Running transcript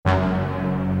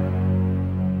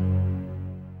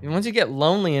once you get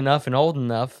lonely enough and old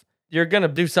enough, you're going to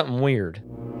do something weird.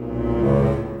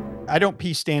 I don't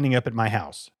pee standing up at my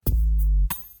house.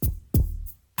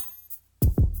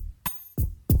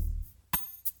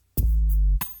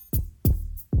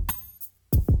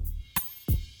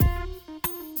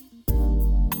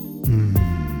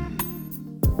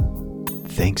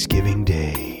 Thanksgiving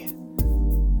Day.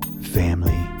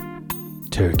 Family,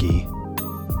 turkey,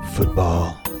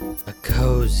 football. A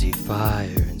cozy fire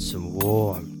and some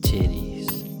warm titties.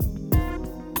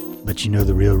 But you know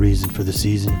the real reason for the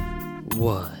season?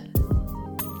 What?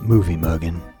 Movie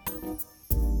mugging.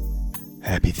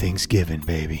 Happy Thanksgiving,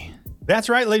 baby. That's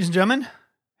right, ladies and gentlemen.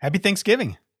 Happy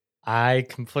Thanksgiving. I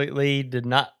completely did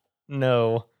not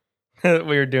know that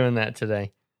we were doing that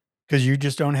today. Because you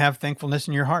just don't have thankfulness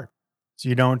in your heart. So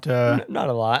you don't... Not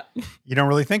a lot. You don't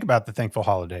really think about the thankful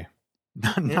holiday.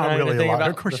 Not really a lot.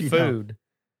 Of course you food.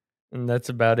 Don't. And that's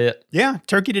about it. Yeah,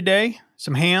 turkey today,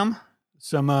 some ham,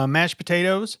 some mashed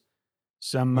potatoes,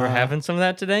 some... We're having some of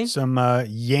that today? Some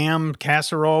yam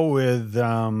casserole with,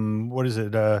 what is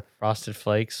it? Frosted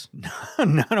Flakes? No, I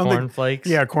don't think... Corn flakes?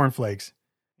 Yeah, corn flakes.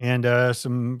 And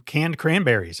some canned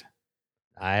cranberries.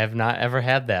 I have not ever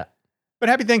had that. But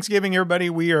happy Thanksgiving,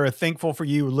 everybody. We are thankful for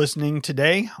you listening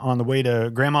today on the way to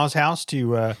Grandma's house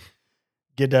to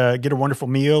get a wonderful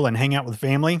meal and hang out with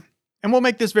family. And we'll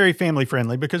make this very family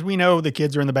friendly because we know the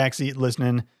kids are in the backseat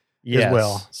listening as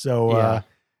well. So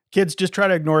kids, just try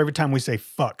to ignore every time we say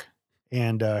fuck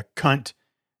and cunt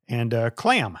and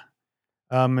clam.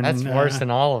 That's worse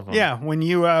than all of them. Yeah, when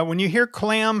you hear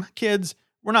clam, kids,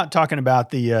 we're not talking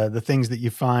about the things that you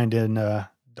find in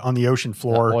on the ocean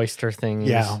floor. The oyster thing.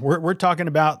 Yeah, we're talking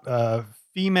about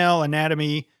female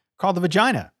anatomy called the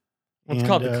vagina. It's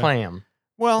called the clam.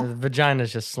 Well, the vagina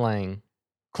is just slang.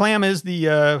 Clam is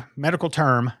the medical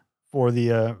term for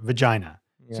the vagina.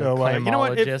 Yeah, so you know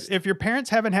what? If your parents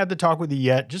haven't had the talk with you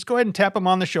yet, just go ahead and tap them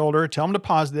on the shoulder, tell them to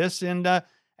pause this, and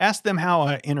ask them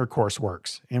how intercourse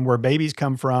works and where babies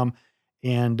come from,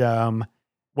 and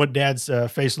what dad's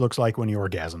face looks like when he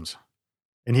orgasms.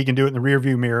 And he can do it in the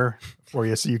rearview mirror for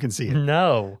you so you can see it.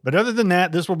 No. But other than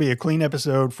that, this will be a clean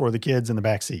episode for the kids in the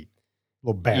back seat.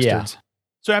 Little bastards. Yeah.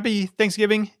 So happy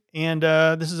Thanksgiving. And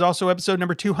this is also episode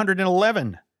number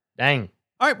 211. Dang.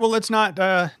 All right. Well, let's not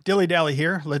dilly-dally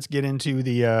here. Let's get into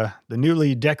the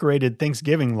newly decorated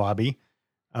Thanksgiving lobby.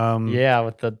 Yeah,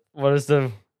 with what is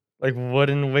the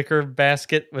wooden wicker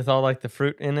basket with all the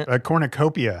fruit in it? A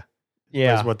cornucopia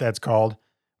is what that's called.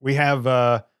 We have...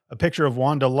 a picture of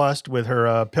Wanda Lust with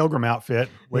her pilgrim outfit,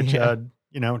 which, does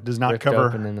not Ripped cover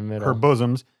open in the middle. her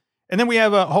bosoms. And then we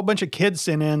have a whole bunch of kids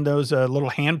send in those little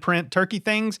handprint turkey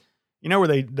things, where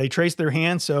they trace their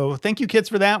hands. So thank you, kids,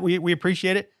 for that. We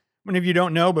appreciate it. Many of you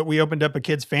don't know, but we opened up a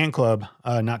kids fan club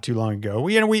not too long ago.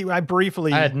 I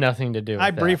had nothing to do with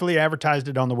I briefly advertised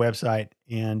it on the website,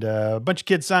 and a bunch of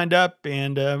kids signed up,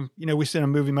 and we sent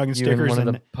them movie mugging stickers. One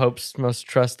of the Pope's most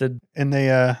trusted. And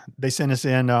they sent us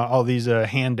in all these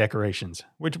hand decorations,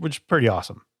 which is pretty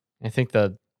awesome. I think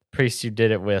the priest you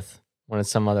did it with wanted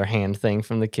some other hand thing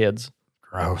from the kids.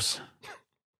 Gross.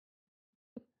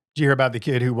 Did you hear about the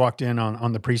kid who walked in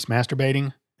on the priest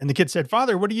masturbating? And the kid said,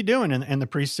 "Father, what are you doing?" And the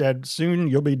priest said, "Soon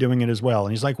you'll be doing it as well."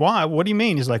 And he's like, "Why? What do you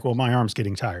mean?" He's like, "Well, my arm's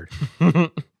getting tired."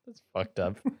 That's fucked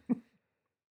up. All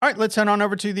right, let's head on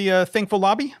over to the Thankful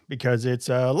Lobby because it's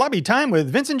lobby time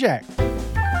with Vince and Jack.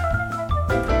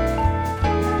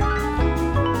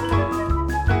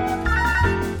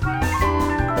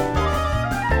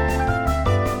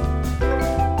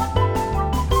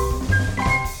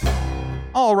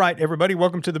 All right, everybody,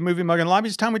 welcome to the Movie Muggin' Lobby.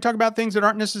 It's time we talk about things that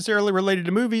aren't necessarily related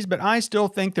to movies, but I still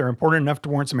think they're important enough to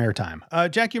warrant some airtime.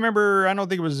 Jack, you remember, I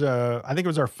think it was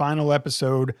our final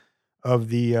episode of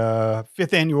the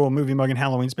 5th annual Movie Muggin'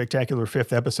 Halloween Spectacular,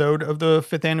 5th episode of the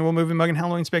 5th annual Movie Muggin'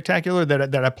 Halloween Spectacular,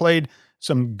 that I played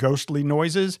some ghostly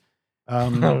noises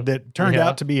that turned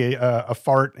out to be a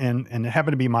fart, and it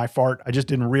happened to be my fart. I just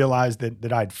didn't realize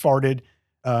that I'd farted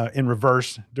in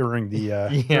reverse during the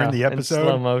episode. In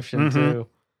slow motion too.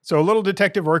 So a little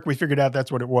detective work, we figured out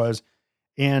that's what it was.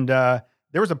 And there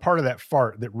was a part of that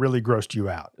fart that really grossed you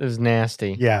out. It was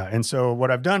nasty. Yeah. And so what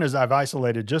I've done is I've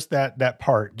isolated just that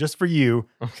part, just for you,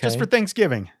 just for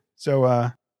Thanksgiving. So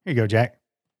here you go, Jack.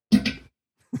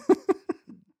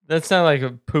 That sounded like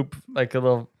a poop, like a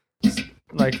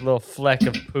little fleck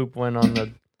of poop went on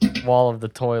the wall of the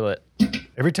toilet.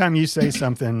 Every time you say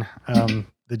something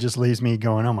that just leaves me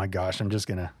going, oh my gosh, I'm just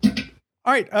going to...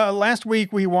 All right, last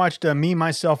week we watched Me,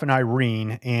 Myself, and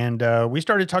Irene, and we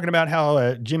started talking about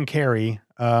how Jim Carrey,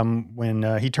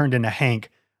 when he turned into Hank,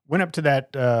 went up to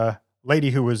that lady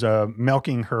who was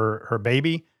milking her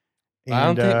baby I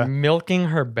don't And think milking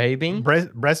her baby.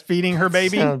 breastfeeding her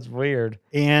baby. Sounds weird.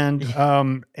 And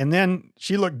then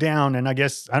she looked down, and I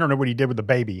guess I don't know what he did with the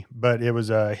baby, but it was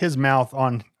his mouth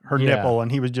on her nipple,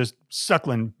 and he was just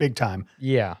suckling big time.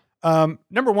 Yeah.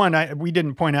 Number one, we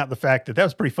didn't point out the fact that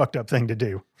was a pretty fuced up thing to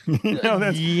do.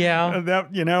 That's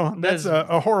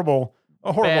a horrible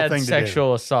bad thing to do.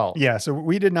 Sexual assault. Yeah, so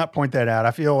we did not point that out.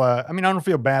 I feel, I don't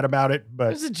feel bad about it,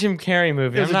 but It's a Jim Carrey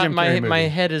movie. My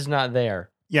head is not there.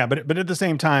 Yeah, but at the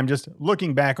same time, just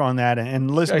looking back on that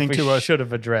and listening to us, should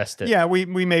have addressed it. Yeah, we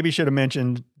maybe should have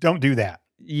mentioned, don't do that.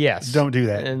 Yes. Don't do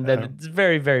that. And that it's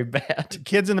very, very bad.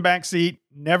 Kids in the back seat,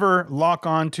 never lock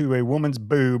on to a woman's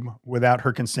boob without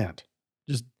her consent.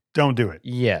 Just don't do it.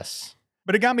 Yes.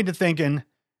 But it got me to thinking,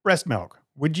 breast milk.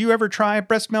 Would you ever try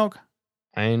breast milk?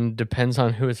 And depends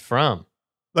on who it's from.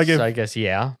 I guess,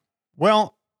 yeah.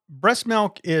 Well, breast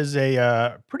milk is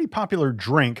a pretty popular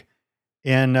drink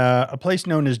in a place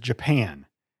known as Japan.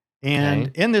 And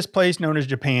in this place known as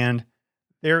Japan,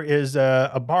 there is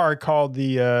a bar called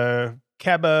the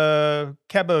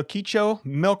Kabukicho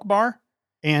Milk Bar.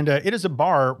 And it is a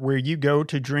bar where you go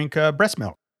to drink breast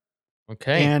milk.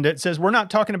 Okay. And it says, we're not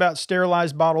talking about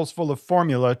sterilized bottles full of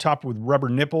formula topped with rubber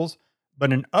nipples,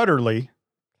 but an utterly,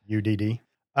 UDD,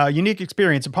 unique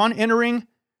experience. Upon entering,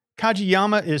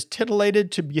 Kajiyama is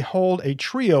titillated to behold a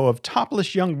trio of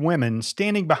topless young women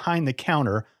standing behind the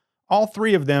counter. All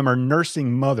three of them are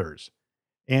nursing mothers.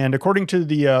 And according to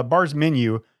the bar's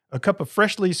menu, a cup of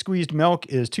freshly squeezed milk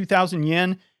is 2,000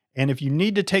 yen. And if you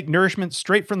need to take nourishment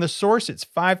straight from the source, it's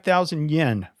 5,000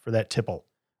 yen for that tipple.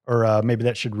 Or maybe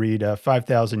that should read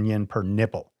 5,000 yen per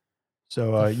nipple.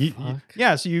 So,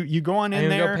 so you go on in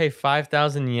there. Go pay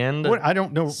 5,000 yen to I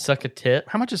don't know. Suck a tit.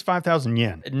 How much is 5,000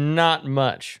 yen? Not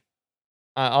much.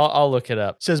 I'll look it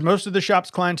up. It says most of the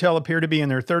shop's clientele appear to be in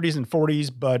their 30s and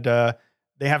 40s, but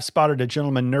they have spotted a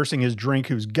gentleman nursing his drink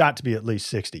who's got to be at least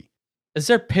 60. Is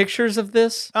there pictures of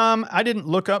this? I didn't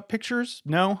look up pictures.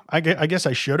 No, I guess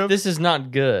I should have. This is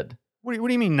not good. What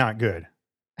do you mean not good?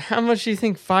 How much do you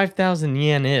think 5,000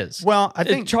 yen is? Well, I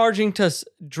think charging to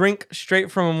drink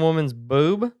straight from a woman's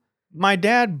boob. My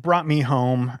dad brought me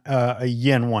home a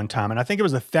yen one time, and I think it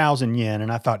was 1,000 yen.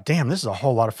 And I thought, damn, this is a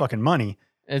whole lot of fucking money.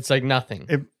 It's like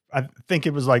nothing. I think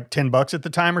it was like $10 at the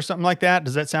time or something like that.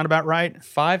 Does that sound about right?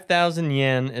 5,000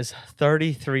 yen is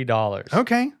 $33.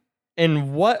 Okay.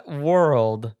 In what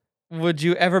world would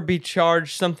you ever be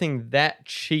charged something that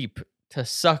cheap to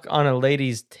suck on a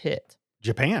lady's tit?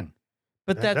 Japan.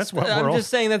 But that's what I'm just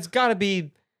saying it's got to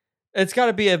be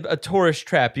a tourist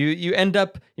trap. You end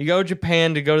up, you go to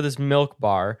Japan to go to this milk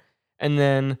bar, and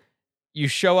then you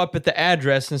show up at the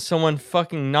address and someone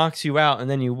fucking knocks you out, and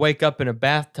then you wake up in a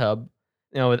bathtub,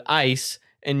 with ice,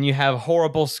 and you have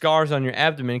horrible scars on your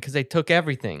abdomen because they took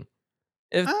everything.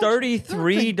 If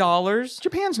 $33,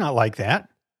 Japan's not like that.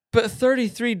 But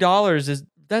 $33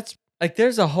 that's like,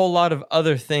 there's a whole lot of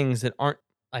other things that aren't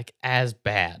like as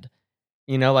bad.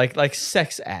 Like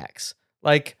sex acts.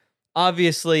 Like,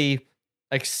 obviously,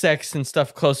 like sex and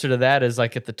stuff closer to that is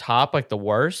like at the top, like the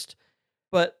worst.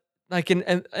 But like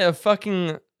a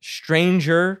fucking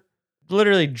stranger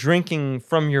literally drinking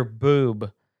from your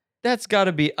boob, that's got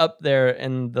to be up there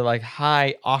in the like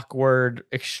high, awkward,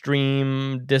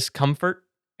 extreme discomfort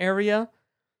area.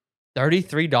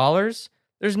 $33?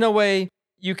 There's no way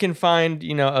you can find,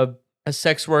 a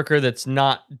sex worker that's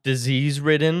not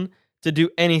disease-ridden to do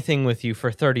anything with you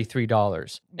for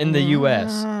 $33 in the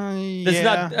U.S. That's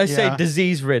not, I say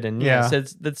disease-ridden. Yeah.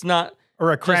 Yes, that's not.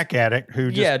 Or a crack addict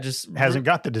who just hasn't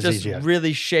got the disease yet.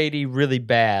 Really shady, really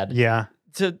bad. Yeah.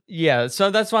 So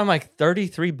that's why I'm like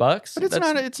 $33.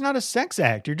 But it's not a sex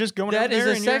act. You're just going that over there.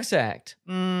 That is a sex act.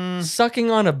 Sucking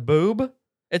on a boob.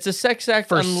 It's a sex act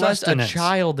for unless sustenance. A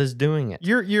child is doing it.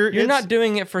 You're not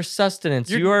doing it for sustenance.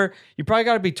 You probably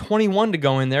got to be 21 to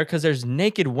go in there because there's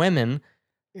naked women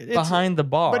behind the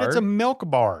bar. But it's a milk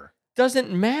bar.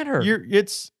 Doesn't matter.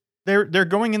 They're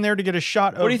going in there to get a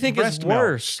shot of what do you think breast is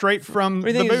worse? Milk straight from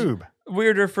the boob.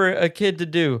 Weirder for a kid to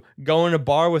do? Go in a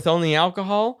bar with only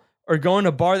alcohol or go in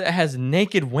a bar that has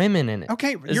naked women in it?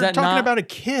 Okay, you're talking about a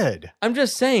kid. I'm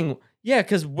just saying, yeah,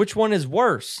 because which one is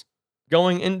worse?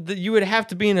 Going in, you would have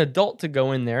to be an adult to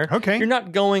go in there. Okay. You're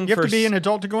not going You have to be an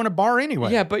adult to go in a bar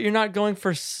anyway. Yeah, but you're not going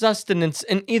for sustenance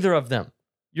in either of them.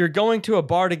 You're going to a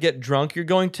bar to get drunk. You're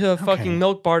going to a fucking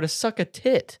milk bar to suck a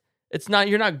tit.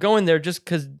 You're not going there just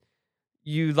because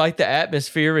you like the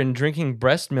atmosphere and drinking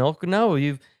breast milk. No,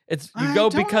 you go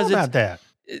because about that.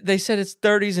 They said it's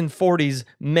 30s and 40s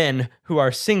men who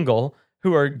are single,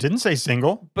 didn't say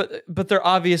single, but they're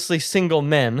obviously single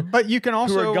men. But you can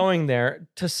also who are going there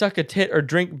to suck a tit or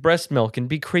drink breast milk and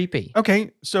be creepy.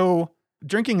 Okay, so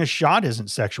Drinking a shot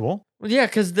isn't sexual. Well, yeah,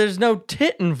 because there's no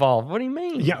tit involved. What do you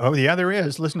mean? Yeah, there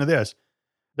is. Listen to this.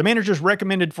 The manager's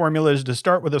recommended formula is to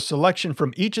start with a selection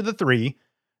from each of the three.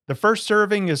 The first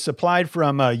serving is supplied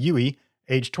from Yui,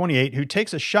 age 28, who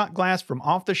takes a shot glass from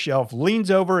off the shelf, leans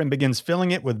over, and begins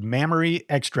filling it with mammary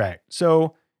extract.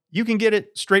 So you can get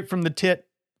it straight from the tit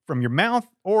from your mouth,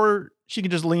 or she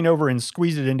can just lean over and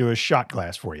squeeze it into a shot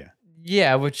glass for you.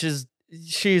 Yeah, which is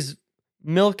she's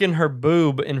milking her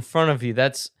boob in front of you.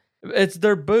 It's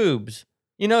their boobs.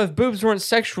 You know, if boobs weren't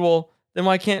sexual, then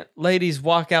why can't ladies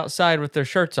walk outside with their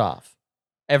shirts off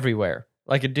everywhere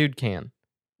like a dude can?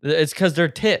 It's because they're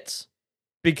tits.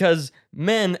 Because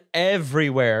men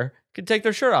everywhere could take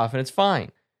their shirt off and it's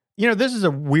fine. You know, this is a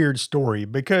weird story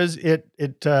because it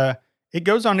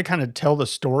goes on to kind of tell the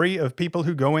story of people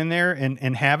who go in there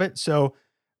and have it. So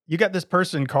you got this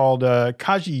person called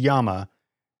Kajiyama,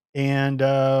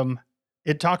 and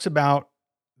it talks about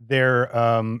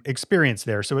their experience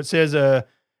there. So it says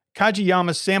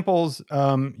Kajiyama samples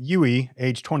Yui,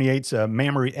 age 28's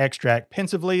mammary extract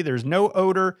pensively. There's no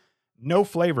odor, no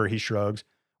flavor, he shrugs.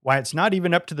 Why, it's not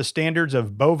even up to the standards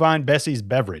of Bovine Bessie's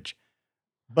beverage.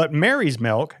 But Mary's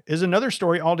milk is another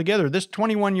story altogether. This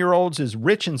 21-year-old's is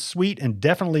rich and sweet and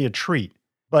definitely a treat.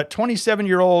 But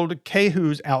 27-year-old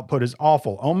Keihu's output is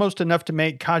awful, almost enough to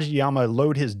make Kajiyama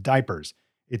load his diapers.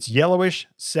 It's yellowish,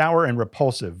 sour, and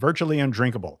repulsive, virtually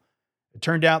undrinkable. It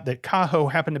turned out that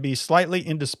Kaho happened to be slightly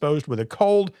indisposed with a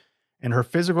cold, and her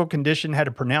physical condition had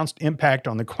a pronounced impact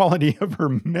on the quality of her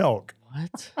milk.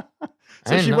 What?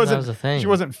 So she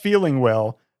wasn't feeling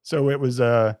well. So it was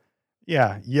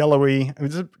yellowy. It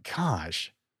was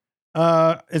gosh.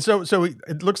 And so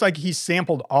it looks like he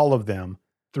sampled all of them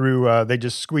through they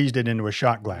just squeezed it into a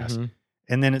shot glass. Mm-hmm.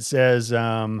 And then it says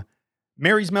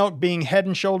Mary's milk being head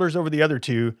and shoulders over the other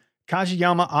two.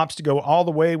 Kajiyama opts to go all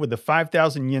the way with the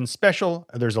 5,000 yen special.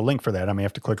 There's a link for that. I may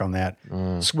have to click on that.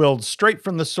 Swilled straight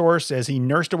from the source as he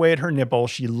nursed away at her nipple.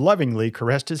 She lovingly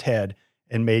caressed his head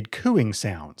and made cooing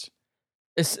sounds.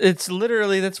 It's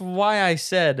literally, that's why I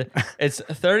said it's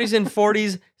 30s and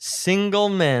 40s single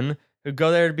men who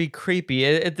go there to be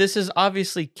creepy. This is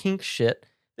obviously kink shit.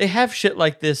 They have shit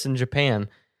like this in Japan.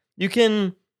 You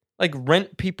can like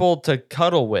rent people to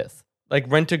cuddle with, like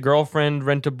rent a girlfriend,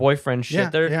 rent a boyfriend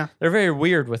shit. They're very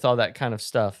weird with all that kind of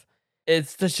stuff.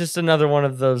 That's just another one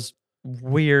of those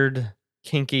weird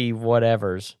kinky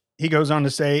whatevers. He goes on to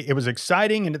say, it was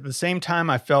exciting, and at the same time,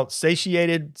 I felt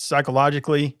satiated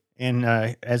psychologically. And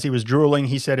as he was drooling,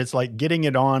 he said it's like getting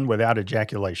it on without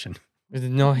ejaculation.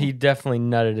 No, he definitely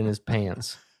nutted in his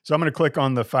pants. So I'm going to click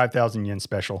on the 5,000 yen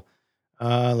special.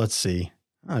 Let's see.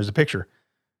 Oh, there's a picture.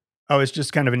 Oh, it's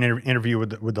just kind of an interview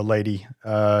with the lady.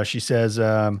 She says,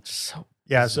 so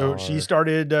she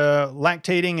started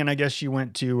lactating, and I guess she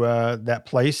went to that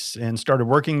place and started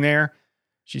working there.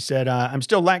 She said, I'm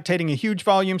still lactating a huge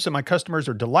volume, so my customers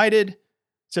are delighted.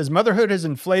 Says motherhood has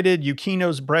inflated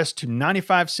Yukino's breast to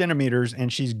 95 centimeters,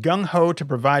 and she's gung-ho to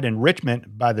provide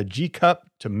enrichment by the G-cup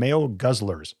to male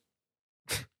guzzlers.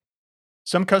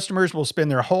 Some customers will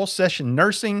spend their whole session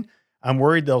nursing. I'm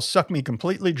worried they'll suck me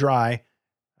completely dry.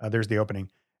 There's the opening.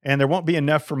 And there won't be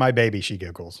enough for my baby, she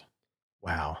giggles.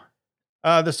 Wow.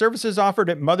 The services offered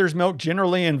at Mother's Milk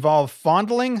generally involve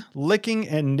fondling, licking,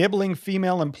 and nibbling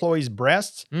female employees'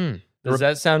 breasts. Does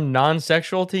that sound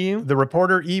non-sexual to you? The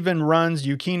reporter even runs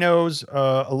Yukino's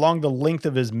along the length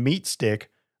of his meat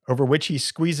stick, over which he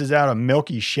squeezes out a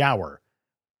milky shower.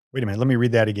 Wait a minute, let me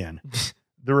read that again.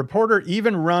 The reporter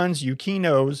even runs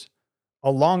Yukino's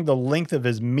along the length of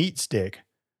his meat stick,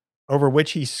 over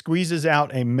which he squeezes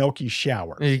out a milky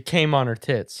shower. He came on her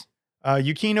tits.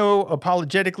 Yukino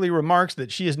apologetically remarks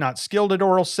that she is not skilled at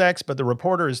oral sex, but the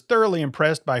reporter is thoroughly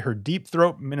impressed by her deep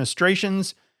throat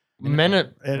ministrations.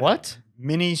 What?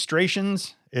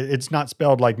 Ministrations. It's not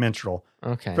spelled like menstrual.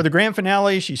 Okay. For the grand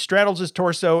finale, she straddles his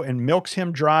torso and milks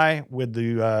him dry with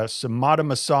the somata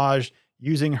massage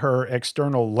using her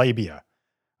external labia.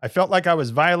 I felt like I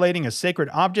was violating a sacred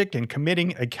object and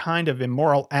committing a kind of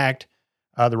immoral act,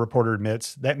 the reporter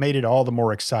admits. That made it all the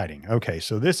more exciting. Okay,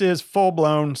 so this is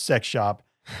full-blown sex shop,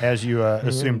 as you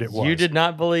assumed it was. You did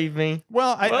not believe me.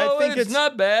 Well, I think it's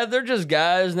not bad. They're just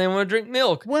guys and they want to drink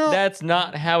milk. Well, that's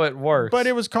not how it works. But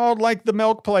it was called like the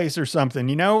milk place or something,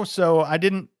 So I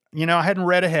didn't, I hadn't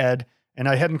read ahead and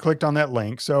I hadn't clicked on that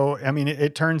link. So, I mean,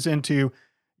 it turns into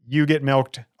you get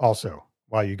milked also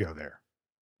while you go there.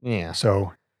 Yeah.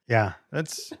 So, yeah,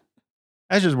 that's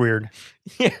just weird.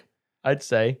 Yeah, I'd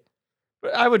say.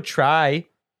 But I would try.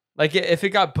 Like, if it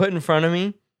got put in front of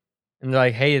me and they're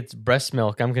like, hey, it's breast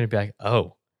milk, I'm going to be like,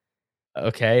 oh,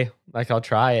 okay. Like, I'll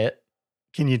try it.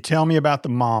 Can you tell me about the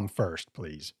mom first,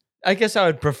 please? I guess I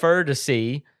would prefer to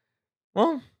see.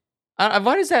 Well,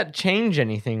 why does that change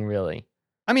anything really?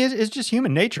 I mean, it's just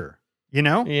human nature, you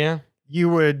know? Yeah. You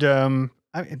would,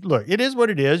 look, it is what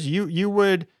it is. You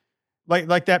would,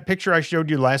 like that picture I showed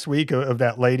you last week of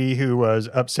that lady who was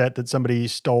upset that somebody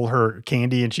stole her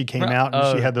candy and she came out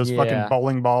and she had those fucking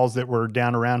bowling balls that were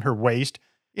down around her waist.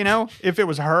 You know, if it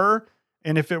was her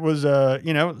and if it was,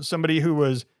 somebody who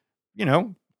was,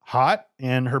 hot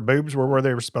and her boobs were where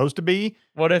they were supposed to be.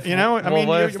 What if, who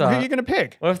are you going to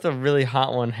pick? What if the really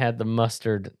hot one had the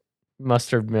mustard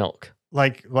milk?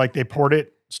 Like they poured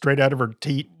it straight out of her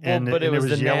teat and it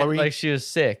was yellowy. Like she was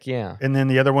sick, yeah. And then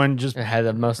the other one just it had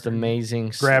the most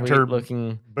amazing, grabbed her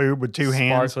looking boob with two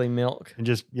hands, sparkly milk, and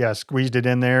just squeezed it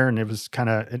in there, and it was kind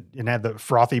of it had the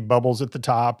frothy bubbles at the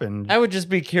top. And I would just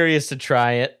be curious to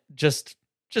try it, just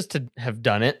to have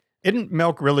done it. Isn't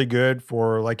milk really good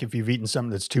for like if you've eaten something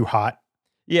that's too hot?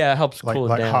 Yeah, it helps cool it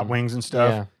down. Like hot wings and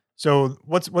stuff. Yeah. So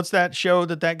what's that show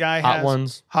that guy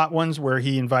has? Hot Ones, where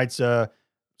he invites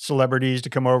celebrities to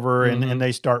come over and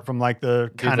they start from like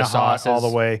the kind of hot all the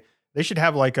way. They should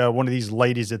have like one of these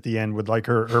ladies at the end with like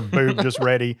her boob just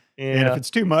ready. Yeah. And if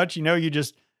it's too much, you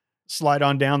just slide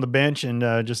on down the bench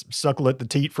and just suckle at the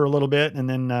teat for a little bit and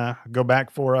then go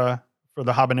back for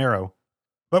the habanero.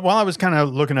 But while I was kind of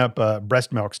looking up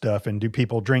breast milk stuff and do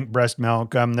people drink breast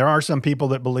milk, there are some people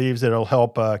that believes that it'll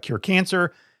help cure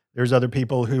cancer. There's other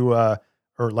people who are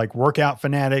like workout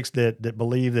fanatics that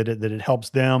believe that it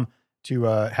helps them to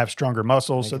have stronger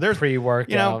muscles. Like so there's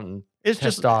pre-workout and it's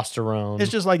testosterone.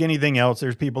 It's just like anything else.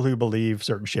 There's people who believe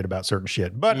certain shit about certain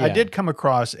shit. But I did come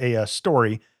across a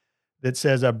story that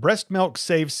says breast milk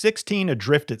saves 16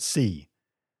 adrift at sea.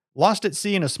 Lost at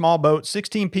sea in a small boat,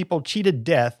 16 people cheated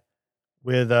death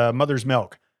with mother's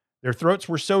milk. Their throats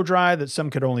were so dry that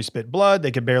some could only spit blood. They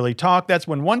could barely talk. That's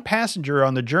when one passenger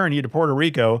on the journey to Puerto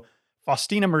Rico,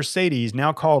 Faustina Mercedes,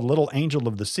 now called Little Angel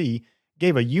of the Sea,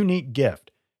 gave a unique gift.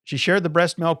 She shared the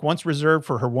breast milk once reserved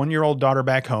for her 1-year-old daughter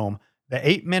back home. The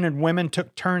 8 men and women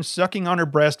took turns sucking on her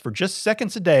breast for just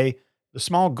seconds a day, the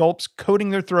small gulps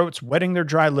coating their throats, wetting their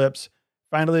dry lips.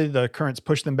 Finally, the currents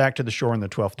pushed them back to the shore on the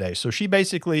 12th day. So she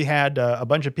basically had a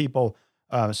bunch of people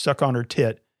suck on her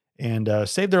tit and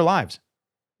save their lives.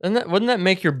 Wouldn't that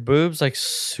make your boobs like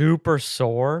super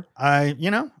sore? I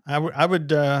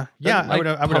would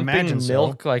imagine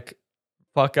milk so. Like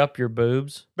fuck up your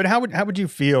boobs. But how would you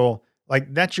feel?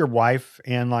 Like that's your wife,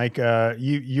 and like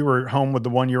you were home with the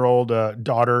 1-year-old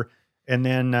daughter, and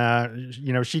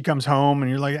then she comes home,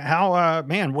 and you're like, how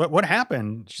man, what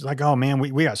happened? She's like, oh man,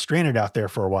 we got stranded out there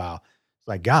for a while. It's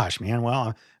like, gosh, man,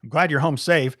 well, I'm glad you're home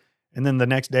safe. And then the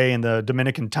next day in the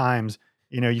Dominican Times,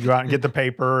 you go out and get the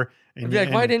paper. And be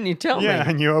like, why didn't you tell me? Yeah,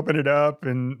 and you open it up,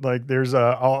 and like there's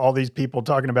all these people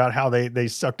talking about how they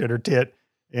sucked at her tit,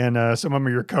 and some of them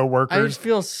are your coworkers. I just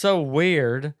feel so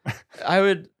weird.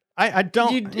 I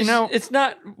don't, it's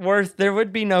not worth, there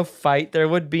would be no fight.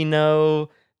 There'd be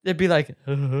like,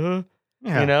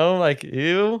 like,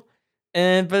 ew.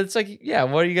 But it's like, yeah,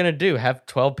 what are you going to do? Have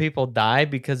 12 people die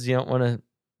because you don't want to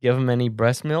give them any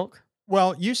breast milk?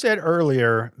 Well, you said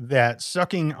earlier that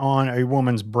sucking on a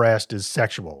woman's breast is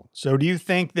sexual. So do you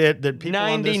think that people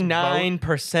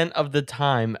 99% of the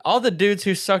time, all the dudes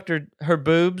who sucked her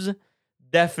boobs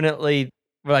definitely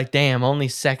were like, damn, only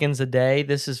seconds a day?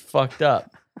 This is fucked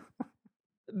up.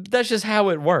 That's just how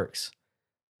it works.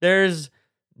 There's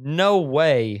no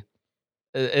way,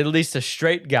 at least a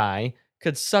straight guy,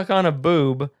 could suck on a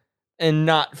boob and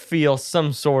not feel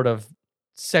some sort of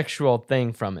sexual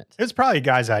thing from it. It's probably a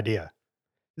guy's idea.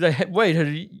 He's like, wait,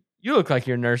 you look like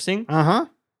you're nursing. Uh-huh.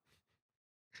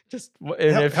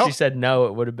 If she said no,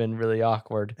 it would have been really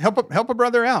awkward. Help a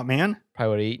brother out, man. Probably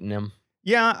would have eaten him.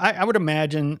 Yeah, I would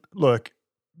imagine, look,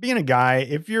 being a guy,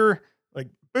 if you're like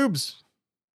boobs,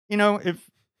 if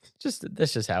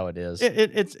that's just how it is.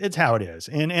 It's how it is.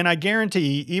 And I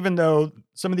guarantee, even though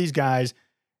some of these guys,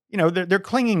 they're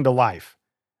clinging to life,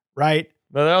 right?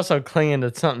 But they're also clinging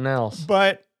to something else.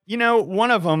 But,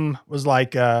 one of them was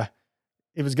like,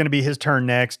 it was going to be his turn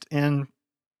next, and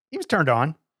he was turned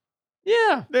on.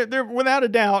 Yeah. They're without a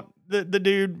doubt, the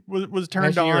dude was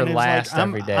turned on. You're last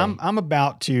every day. I'm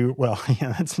about to, well,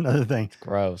 yeah, that's another thing. It's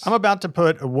gross. I'm about to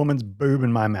put a woman's boob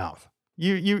in my mouth.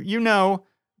 You know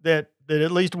that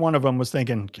at least one of them was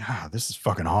thinking, God, this is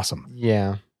fucking awesome.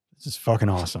 Yeah. This is fucking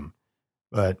awesome.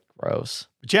 But gross.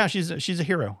 But yeah, she's a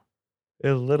hero.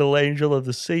 A little angel of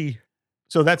the sea.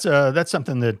 So that's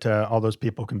something that all those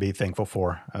people can be thankful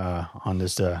for on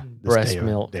this breast day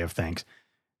milk. Day of thanks.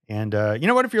 And you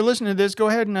know what? If you're listening to this, go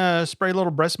ahead and spray a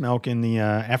little breast milk in the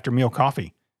after meal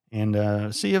coffee,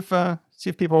 and see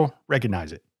if people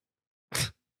recognize it.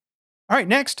 All right,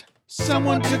 next.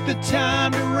 Someone took the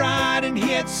time to write and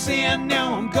hit send.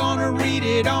 Now I'm gonna read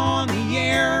it on the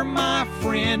air, my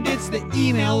friend. It's the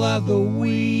email of the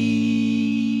week.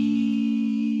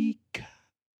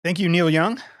 Thank you, Neil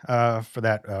Young, for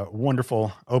that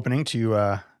wonderful opening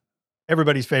to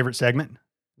everybody's favorite segment.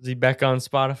 Is he back on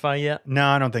Spotify yet? No,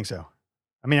 I don't think so.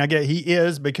 I mean, I get he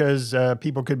is because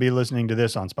people could be listening to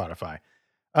this on Spotify.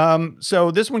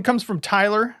 So this one comes from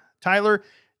Tyler. Tyler,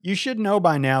 you should know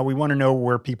by now. We want to know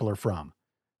where people are from.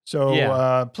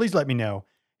 So please let me know.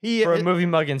 For a movie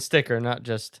mug and sticker, not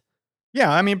just.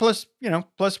 Yeah, I mean, plus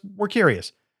we're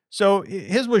curious. So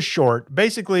his was short.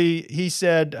 Basically, he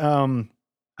said,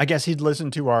 I guess he'd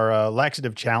listened to our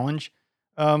laxative challenge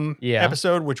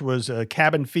episode, which was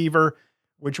Cabin Fever,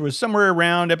 which was somewhere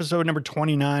around episode number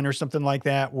 29 or something like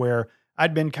that, where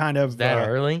I'd been kind of... that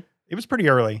early? It was pretty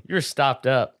early. You were stopped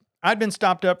up. I'd been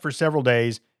stopped up for several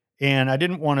days, and I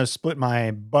didn't want to split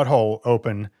my butthole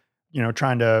open,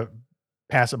 trying to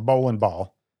pass a bowling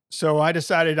ball. So I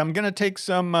decided I'm going to take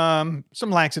some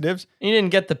laxatives. You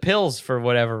didn't get the pills for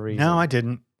whatever reason. No, I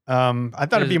didn't. I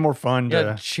thought it'd be more fun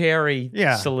to cherry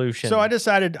solution. So I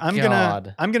decided I'm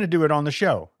gonna do it on the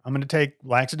show. I'm gonna take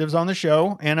laxatives on the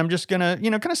show, and I'm just gonna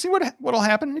kind of see what'll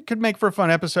happen. It could make for a fun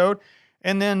episode.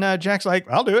 And then Jack's like,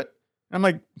 "I'll do it." I'm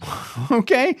like,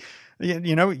 "Okay."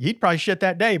 He'd probably shit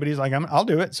that day, but he's like, "I'll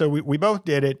do it." So we both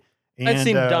did it. And, I've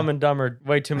seen Dumb and Dumber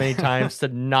way too many times to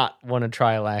not want to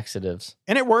try laxatives,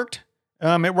 and it worked.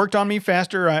 It worked on me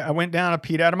faster. I went down, I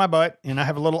peed out of my butt, and I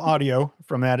have a little audio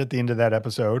from that at the end of that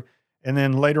episode. And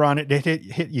then later on, it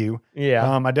hit you.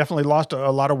 Yeah. I definitely lost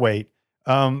a lot of weight.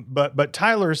 But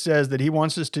Tyler says that he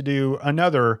wants us to do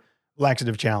another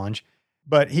laxative challenge,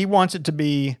 but he wants it to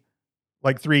be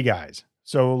like 3 guys.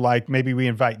 So like maybe we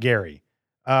invite Gary.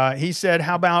 He said,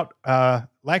 how about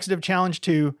laxative challenge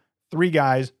 2, 3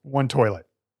 guys, 1 toilet?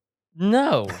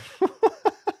 No.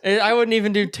 I wouldn't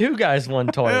even do 2 guys, 1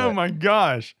 toilet. Oh my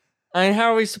gosh. I mean,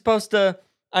 how are we supposed to...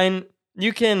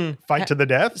 you can... Fight to the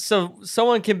death? So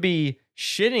someone can be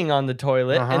shitting on the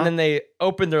toilet, and then they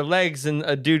open their legs and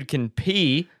a dude can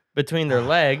pee between their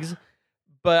legs.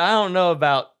 But I don't know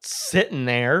about sitting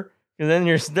there. And then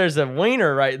there's a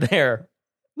wiener right there.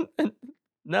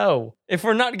 No. If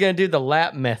we're not going to do the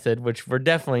lap method, which we're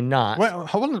definitely not. Well,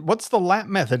 hold on. What's the lap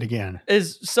method again?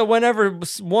 So whenever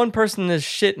one person is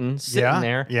sitting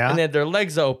there, and they have their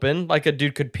legs open, like a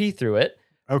dude could pee through it.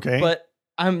 Okay. But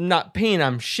I'm not peeing,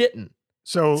 I'm shitting.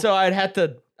 So I'd have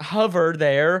to hover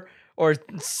there or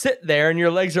sit there, and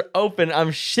your legs are open.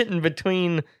 I'm shitting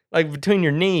between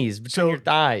your knees, between your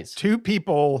thighs. 2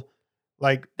 people,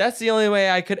 like... That's the only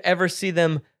way I could ever see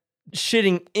them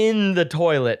shitting in the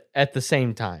toilet at the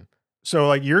same time. So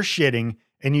like you're shitting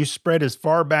and you spread as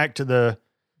far back to the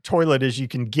toilet as you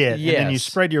can get. Yes. And then you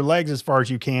spread your legs as far as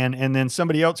you can. And then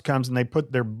somebody else comes and they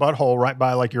put their butthole right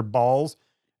by like your balls.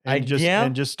 And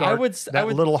just start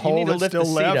little hole that's still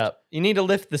left. Up. You need to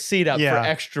lift the seat up for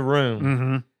extra room.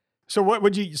 Mm-hmm. So what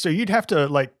would you? So you'd have to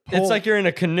like pull. It's like you're in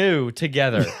a canoe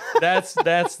together.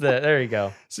 There you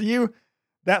go. So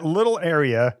that little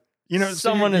area,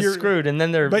 someone is screwed, and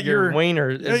then your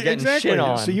wiener is getting shit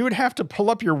on. So you would have to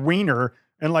pull up your wiener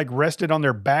and like rest it on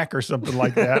their back or something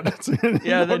like that.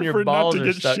 Yeah, then your balls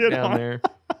are stuck down there.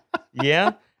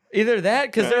 Yeah. Either that,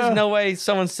 because there's no way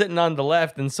someone's sitting on the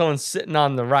left and someone's sitting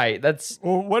on the right.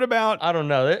 Well, what about... I don't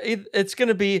know. It's going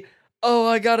to be,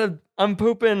 I'm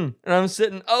pooping and I'm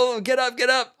sitting. Oh, get up.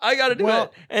 I got to do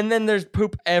it. And then there's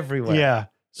poop everywhere. Yeah.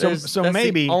 So that's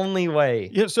maybe... the only way.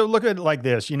 Yeah. So look at it like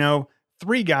this,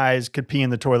 3 guys could pee in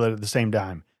the toilet at the same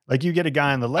time. Like you get a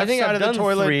guy on the left side of the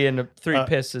toilet. Three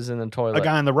pisses in the toilet. A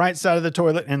guy on the right side of the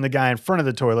toilet and the guy in front of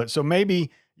the toilet. So maybe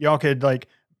y'all could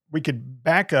we could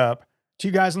back up. 2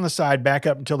 guys on the side back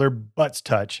up until their butts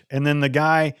touch. And then the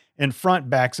guy in front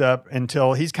backs up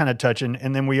until he's kind of touching.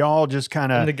 And then we all just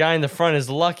kind of... And the guy in the front is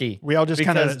lucky. We all just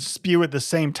kind of spew at the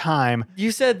same time.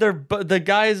 You said the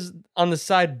guys on the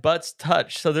side butts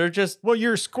touch. So they're just... Well,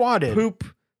 you're squatted. Poop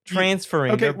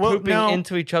transferring. They're pooping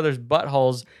into each other's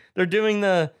buttholes. They're doing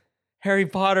the Harry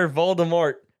Potter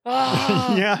Voldemort.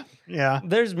 Ah! Yeah.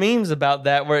 There's memes about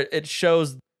that where it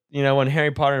shows, when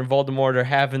Harry Potter and Voldemort are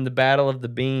having the battle of the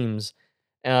beams.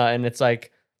 And it's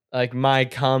like my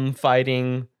cum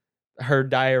fighting her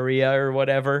diarrhea or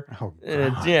whatever. Oh,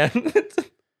 God. Yeah.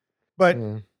 But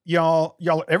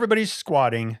y'all, everybody's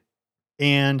squatting,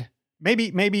 and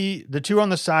maybe the 2 on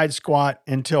the side squat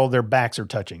until their backs are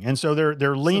touching, and so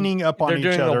they're leaning up on each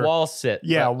other. They're doing a wall sit.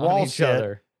 Yeah, wall sit.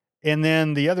 Other. And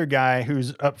then the other guy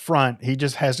who's up front, he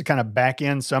just has to kind of back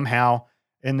in somehow,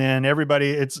 and then everybody,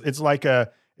 it's like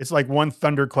one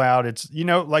thundercloud. It's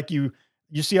like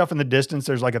you see off in the distance,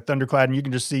 there's like a thundercloud and you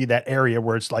can just see that area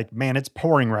where it's like, man, it's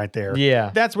pouring right there. Yeah.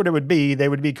 That's what it would be. They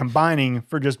would be combining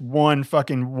for just one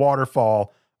fucking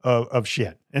waterfall of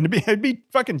shit. And it'd be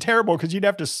fucking terrible because you'd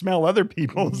have to smell other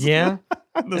people's. Yeah.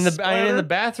 the in splatter. the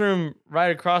bathroom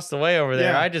right across the way over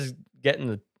there, Yeah. I just get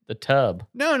in the tub.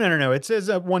 No. It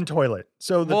says one toilet.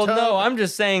 So the tub no, I'm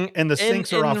just saying. and the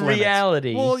sinks are off limits. In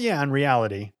reality. Well, yeah, in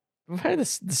reality. The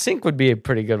sink would be a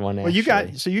pretty good one, actually.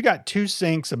 Well, you got 2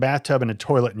 sinks, a bathtub, and a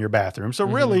toilet in your bathroom. So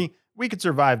really, we could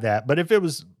survive that. But if it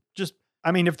was just,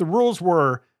 if the rules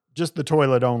were just the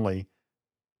toilet only,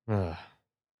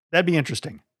 that'd be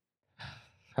interesting.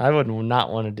 I would not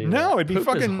want to do that. No, it'd be Poop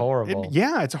fucking is horrible.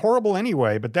 It's horrible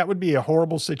anyway, but that would be a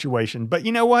horrible situation. But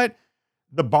you know what?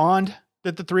 The bond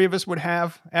that the 3 of us would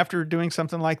have after doing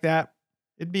something like that,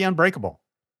 it'd be unbreakable.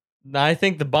 I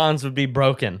think the bonds would be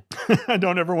broken. I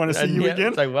don't ever want to see you again.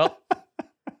 It's like, well,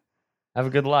 have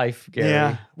a good life, Gary.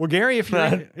 Yeah. Well, Gary,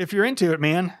 if you're into it,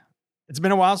 man, it's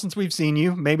been a while since we've seen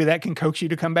you. Maybe that can coax you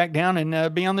to come back down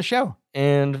and be on the show.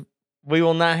 And we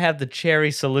will not have the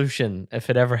cherry solution if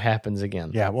it ever happens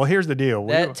again. Yeah. Well, here's the deal.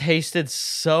 That tasted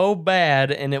so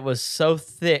bad and it was so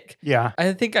thick. Yeah.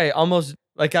 I think I almost,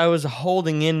 I was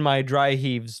holding in my dry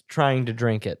heaves trying to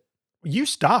drink it. You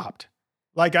stopped.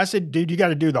 Like I said, dude, you got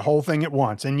to do the whole thing at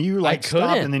once. And you stopped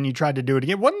and then you tried to do it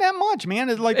again. It wasn't that much, man.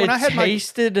 It's like when I had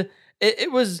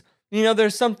it was,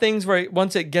 there's some things where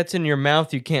once it gets in your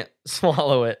mouth, you can't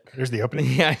swallow it. There's the opening.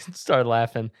 Yeah, I started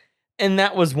laughing. And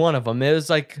that was one of them. It was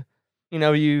like,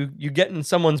 you get in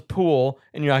someone's pool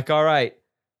and you're like, all right,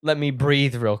 let me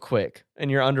breathe real quick. And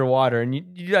you're underwater and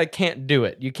you can't do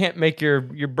it. You can't make your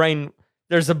brain,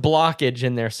 there's a blockage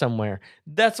in there somewhere.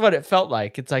 That's what it felt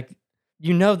like. It's like,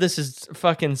 this is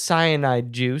fucking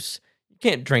cyanide juice. You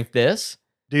can't drink this.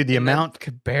 Dude, the amount...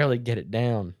 could barely get it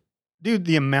down. Dude,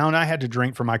 the amount I had to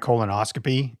drink for my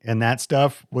colonoscopy and that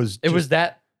stuff was... It was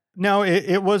that... No,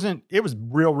 it wasn't... It was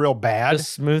real bad. The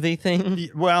smoothie thing?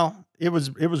 Well, it was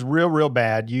real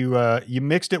bad. You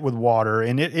mixed it with water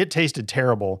and it tasted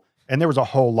terrible. And there was a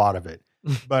whole lot of it.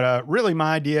 But really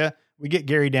my idea, we get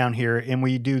Gary down here and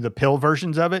we do the pill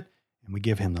versions of it. And we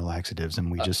give him the laxatives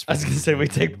and we just... I was going to say we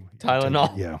take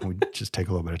Tylenol. We just take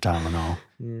a little bit of Tylenol.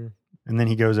 Yeah. And then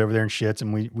he goes over there and shits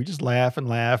and we just laugh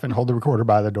and hold the recorder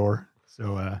by the door.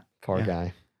 So... Poor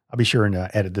guy. I'll be sure and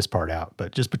edit this part out.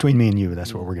 But just between me and you,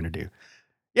 that's what we're going to do.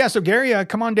 Yeah, so Gary,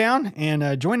 come on down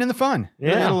and join in the fun.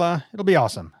 Yeah. It'll be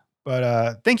awesome.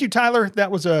 But thank you, Tyler. That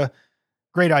was a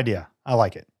great idea. I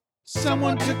like it.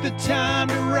 Someone took the time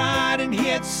to write and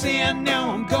hit send.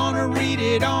 Now I'm gonna read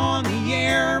it on the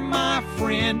air, my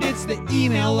friend. It's the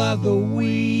email of the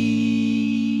week.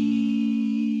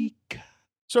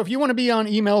 So if you want to be on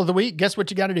email of the week, guess what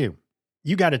you got to do?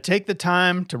 You got to take the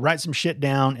time to write some shit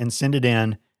down and send it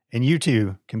in, and you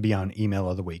too can be on email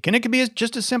of the week. And it can be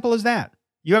just as simple as that.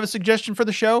 You have a suggestion for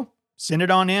the show? Send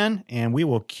it on in, and we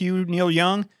will cue Neil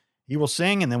Young. He will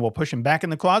sing, and then we'll push him back in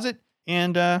the closet,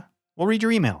 and we'll read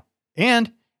your email.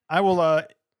 And I will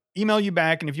email you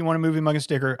back, and if you want a movie mug and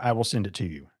sticker, I will send it to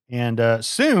you. And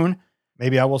soon,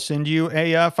 maybe I will send you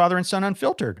a Father and Son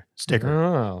Unfiltered sticker.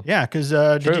 Oh. Yeah, because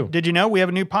did you know we have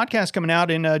a new podcast coming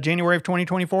out in January of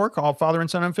 2024 called Father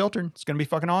and Son Unfiltered? It's going to be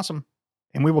fucking awesome.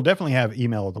 And we will definitely have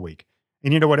email of the week.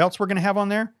 And you know what else we're going to have on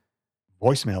there?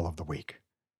 Voicemail of the week.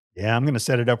 Yeah, I'm going to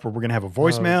set it up where we're going to have a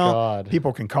voicemail. Oh, God.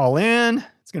 People can call in.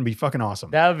 It's going to be fucking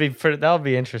awesome. That'll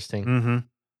be interesting. Mm-hmm.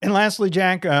 And lastly,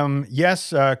 Jack,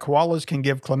 yes, koalas can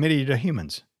give chlamydia to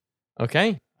humans.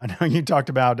 Okay. I know you talked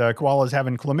about koalas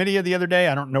having chlamydia the other day.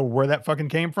 I don't know where that fucking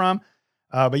came from.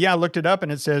 But yeah, I looked it up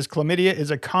and it says chlamydia is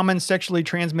a common sexually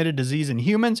transmitted disease in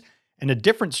humans, and a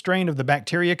different strain of the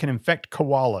bacteria can infect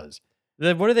koalas.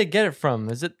 Where do they get it from?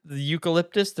 Is it the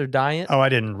eucalyptus, their diet? Oh, I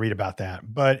didn't read about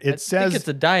that, but I think it's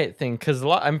a diet thing because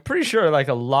I'm pretty sure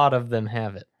a lot of them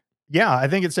have it. Yeah, I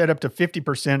think it said up to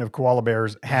 50% of koala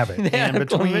bears have it. They and have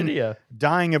between chlamydia.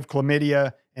 dying of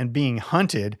chlamydia and being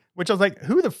hunted, which I was like,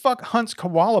 who the fuck hunts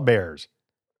koala bears?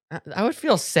 I would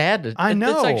feel sad. I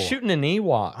know. It's like shooting an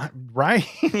Ewok. Right?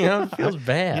 It feels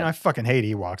bad. I fucking hate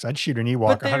Ewoks. I'd shoot an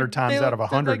Ewok 100 times out of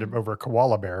 100 over a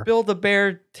koala bear.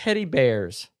 Build-A-Bear teddy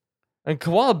bears. And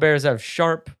koala bears have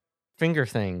sharp finger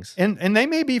things. And they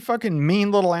may be fucking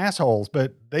mean little assholes,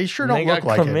 but they sure don't look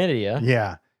like chlamydia. it.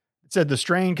 Yeah. It said the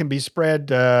strain can be spread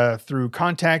through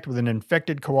contact with an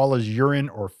infected koala's urine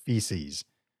or feces.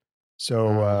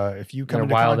 So if you come They're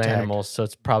into wild contact, animals, so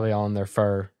it's probably all in their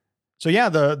fur. So yeah,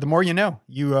 the more you know.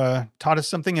 You taught us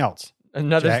something else.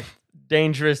 Another Jack.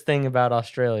 dangerous thing about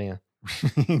Australia.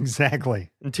 Exactly.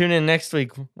 And tune in next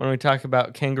week when we talk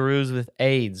about kangaroos with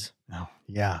AIDS. Oh,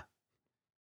 yeah.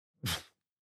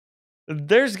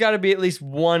 There's got to be at least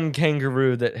one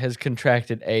kangaroo that has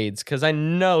contracted AIDS, because I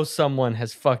know someone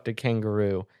has fucked a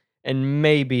kangaroo and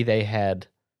maybe they had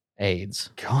AIDS.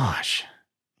 Gosh.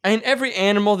 I mean, every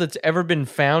animal that's ever been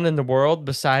found in the world,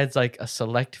 besides like a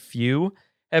select few,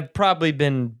 have probably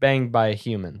been banged by a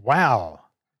human. Wow.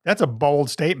 That's a bold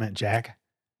statement, Jack.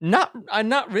 Not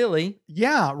really.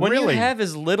 Yeah, When really. you have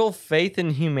as little faith in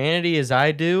humanity as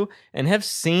I do and have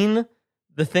seen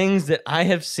the things that I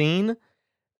have seen,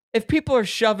 if people are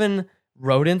shoving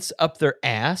rodents up their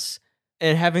ass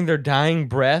and having their dying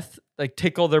breath like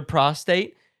tickle their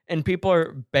prostate, and people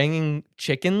are banging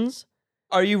chickens,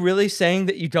 are you really saying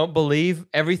that you don't believe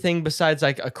everything besides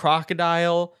like a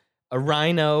crocodile, a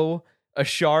rhino, a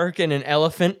shark, and an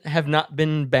elephant have not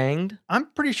been banged? I'm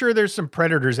pretty sure there's some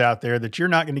predators out there that you're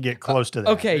not going to get close to that.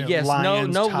 Okay, yes.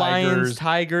 Lions, No lions,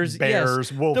 tigers,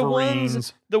 bears, yes.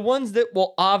 Wolverines. The ones that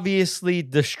will obviously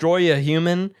destroy a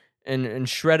human and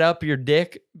shred up your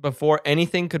dick before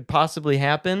anything could possibly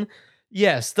happen.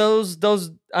 Yes, those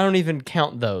I don't even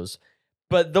count those.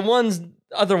 But the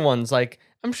other ones, like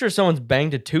I'm sure someone's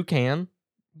banged a toucan.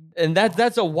 And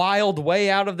that's a wild way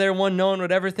out of there one no one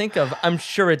would ever think of. I'm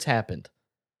sure it's happened.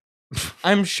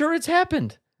 I'm sure it's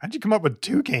happened. How'd you come up with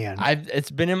toucan? It's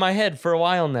been in my head for a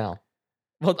while now.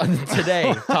 Well,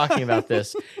 today talking about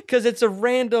this because it's a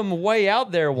random way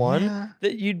out there one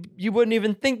that you wouldn't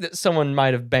even think that someone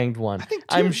might have banged one.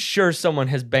 I'm sure someone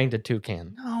has banged a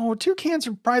toucan. No, toucans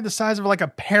are probably the size of like a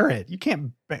parrot. You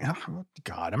can't bang. Oh,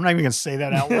 God, I'm not even gonna say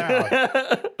that out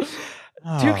loud.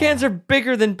 Toucans are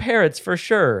bigger than parrots for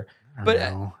sure. But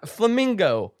know.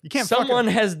 Flamingo, You can't someone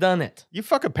has done it. You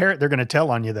fuck a parrot, they're gonna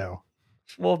tell on you though.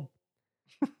 Well,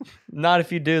 not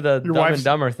if you do the Dumb and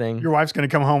Dumber thing. Your wife's gonna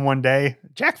come home one day.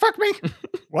 Jack, fuck me.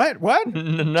 What?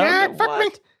 No, Jack, fuck me.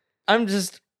 I'm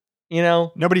just,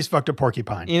 nobody's fucked a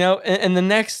porcupine. In the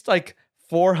next like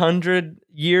 400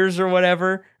 years or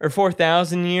whatever, or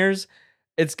 4,000 years,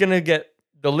 it's gonna get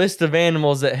the list of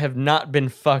animals that have not been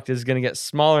fucked is gonna get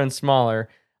smaller and smaller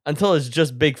until it's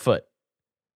just Bigfoot,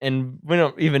 and we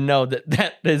don't even know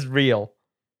that is real.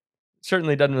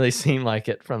 Certainly doesn't really seem like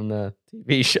it from the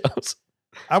TV shows.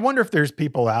 I wonder if there's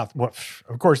people out. Well,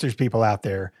 of course, there's people out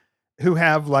there who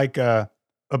have like a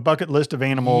bucket list of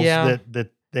animals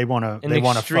that they want to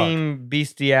fuck. Extreme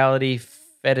bestiality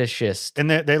fetishist, and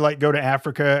they like go to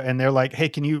Africa and they're like, "Hey,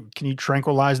 can you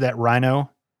tranquilize that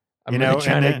rhino?" I'm really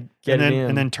trying to get it in.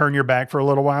 And then turn your back for a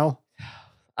little while.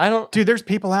 Dude, there's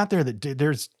people out there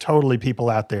there's totally people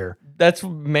out there. That's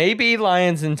maybe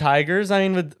lions and tigers. I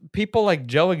mean, with people like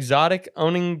Joe Exotic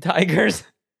owning tigers.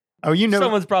 Oh,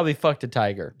 someone's probably fucked a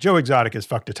tiger. Joe Exotic has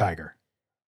fucked a tiger.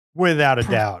 Without a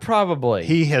doubt. Probably.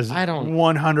 He has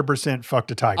 100%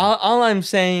 fucked a tiger. All I'm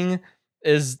saying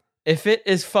is if it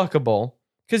is fuckable,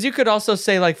 because you could also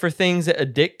say like for things that a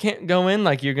dick can't go in,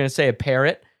 like you're going to say a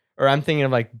parrot, or I'm thinking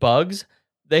of like bugs,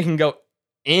 they can go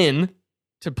in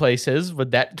to places. Would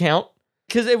that count?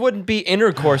 Because it wouldn't be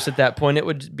intercourse at that point. It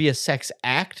would be a sex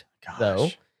act,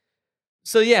 though.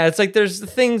 So yeah, it's like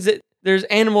there's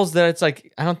animals that it's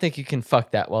like, I don't think you can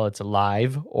fuck that while it's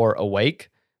alive or awake.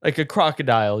 Like a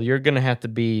crocodile, you're going to have to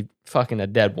be fucking a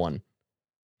dead one.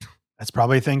 That's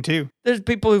probably a thing too. There's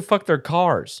people who fuck their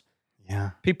cars.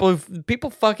 Yeah. People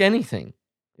fuck anything.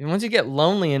 And once you get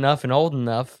lonely enough and old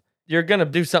enough, you're going to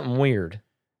do something weird.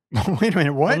 Wait a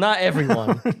minute, what? Well, not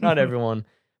everyone. Not everyone.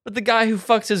 But the guy who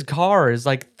fucks his car is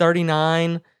like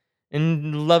 39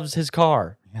 and loves his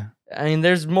car. Yeah. I mean,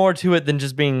 there's more to it than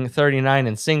just being 39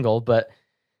 and single, but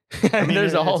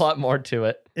there's a whole lot more to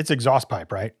it. It's exhaust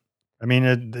pipe, right? I mean,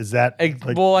 is that...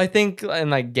 well, I think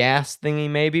and like gas thingy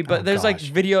maybe, but there's like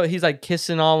video, he's like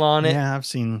kissing all on it. Yeah, I've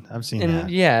seen and that.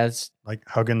 Yeah, it's... like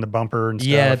hugging the bumper and stuff.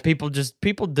 Yeah, people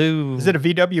do... Is it a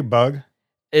VW Bug?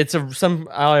 It's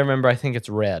I remember, I think it's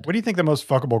red. What do you think the most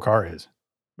fuckable car is?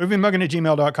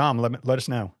 Moviemuggin@gmail.com. Let us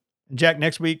know. And Jack,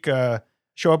 next week,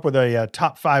 show up with a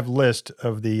top 5 list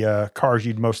of the cars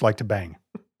you'd most like to bang.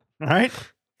 All right?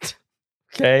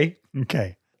 Okay.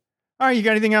 All right, you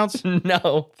got anything else?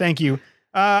 No. Thank you.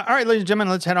 All right, ladies and gentlemen,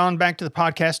 let's head on back to the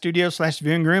podcast studio /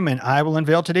 viewing room, and I will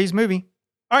unveil today's movie.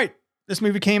 All right, this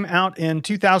movie came out in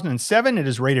 2007. It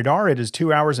is rated R. It is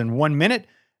 2 hours and 1 minute.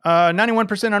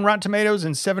 91% on Rotten Tomatoes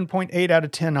and 7.8 out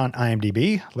of 10 on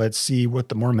IMDb. Let's see what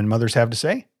the Mormon mothers have to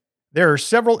say. There are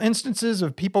several instances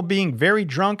of people being very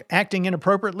drunk, acting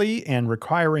inappropriately, and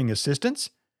requiring assistance.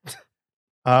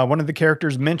 One of the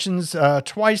characters mentions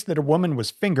twice that a woman was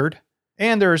fingered.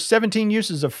 And there are 17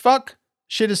 uses of fuck.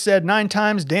 Shit is said 9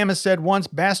 times. Damn is said once.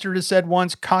 Bastard is said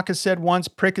once. Cock is said once.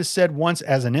 Prick is said once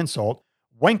as an insult.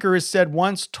 Wanker is said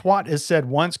once. Twat is said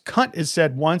once. Cunt is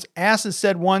said once. Ass is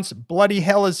said once. Bloody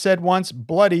hell is said once.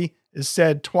 Bloody is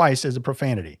said twice as a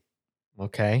profanity.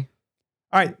 Okay.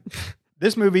 All right.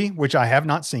 This movie, which I have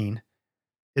not seen,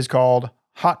 is called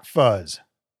Hot Fuzz.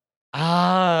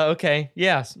 Ah, okay.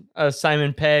 Yes.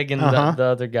 Simon Pegg and the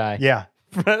other guy. Yeah.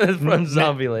 from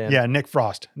Zombieland. Yeah, Nick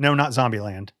Frost. No, not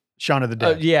Zombieland. Shaun of the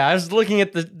Dead. Yeah, I was looking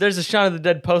at there's a Shaun of the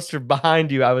Dead poster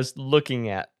behind you I was looking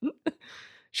at.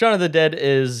 Shaun of the Dead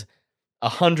is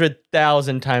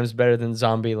 100,000 times better than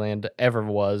Zombieland ever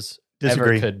was,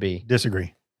 Disagree. ever could be.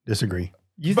 Disagree.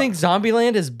 You think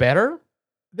Zombieland is better?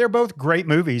 They're both great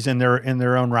movies in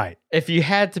their own right. If you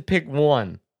had to pick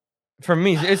one, for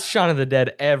me, it's Shaun of the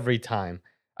Dead every time.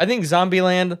 I think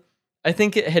Zombieland, I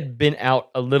think it had been out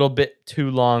a little bit too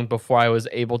long before I was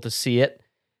able to see it,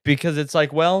 because it's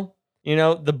like, well, you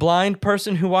know, the blind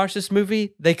person who watched this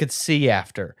movie, they could see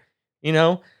after. You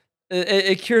know,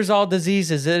 it cures all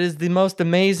diseases. It is the most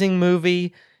amazing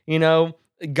movie. You know,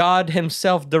 God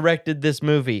himself directed this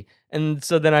movie. And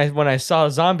so then when I saw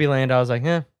Zombieland, I was like,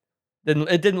 it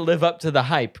didn't live up to the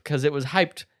hype, because it was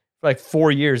hyped for like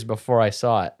 4 years before I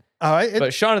saw it.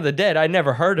 But Shaun of the Dead, I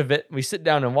never heard of it. We sit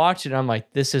down and watch it, and I'm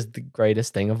like, this is the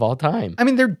greatest thing of all time. I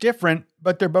mean, they're different,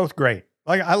 but they're both great.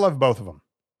 Like, I love both of them.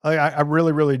 Like, I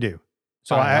really, really do.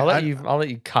 So I'll let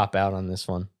you cop out on this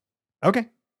one. Okay.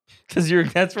 Because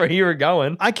that's where you were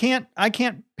going. I can't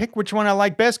pick which one I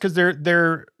like best, because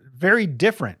they're very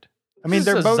different. I mean,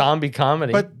 they're both zombie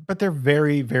comedy, but they're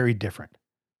very, very different.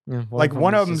 Yeah, like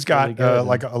one of them's got really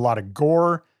like a lot of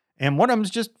gore, and one of them's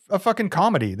just a fucking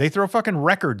comedy. They throw fucking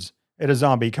records at a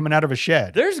zombie coming out of a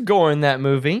shed. There's gore in that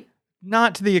movie.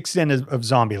 Not to the extent of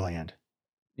Zombieland.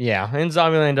 Yeah, and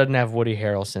Zombieland doesn't have Woody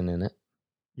Harrelson in it.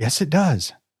 Yes, it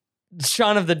does.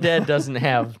 Shaun of the Dead doesn't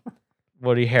have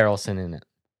Woody Harrelson in it.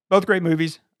 Both great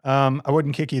movies. I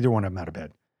wouldn't kick either one of them out of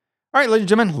bed. All right, ladies and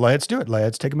gentlemen, let's do it.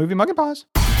 Let's take a movie mug and pause.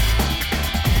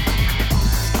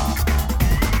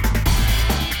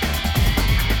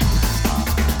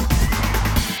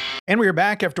 And we are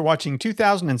back after watching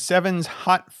 2007's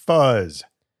Hot Fuzz.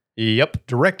 Yep.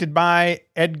 Directed by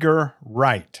Edgar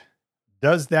Wright.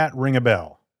 Does that ring a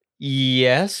bell?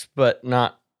 Yes, but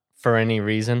not for any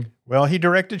reason. Well, he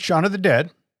directed Shaun of the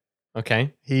Dead.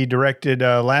 Okay. He directed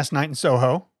Last Night in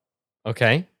Soho.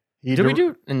 Okay. Did we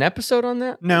do an episode on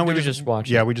that? No, we just watched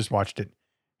it. Yeah, we just watched it.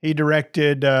 He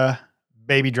directed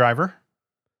Baby Driver.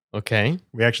 Okay.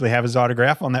 We actually have his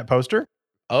autograph on that poster.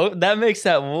 Oh, that makes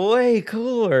that way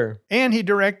cooler. And he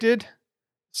directed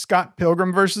Scott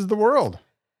Pilgrim versus the World.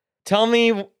 Tell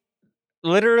me,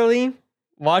 literally,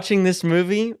 watching this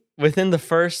movie, within the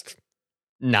first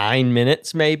 9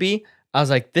 minutes, maybe, I was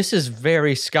like, this is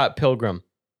very Scott Pilgrim.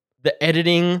 The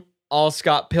editing, all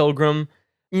Scott Pilgrim.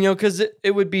 You know, because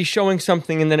it would be showing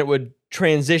something and then it would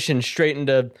transition straight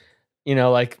into, you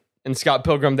know, like in Scott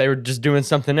Pilgrim, they were just doing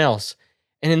something else.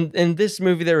 And in this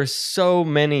movie, there were so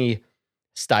many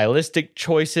stylistic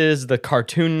choices, the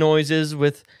cartoon noises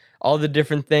with all the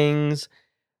different things.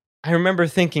 I remember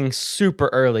thinking super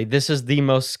early, this is the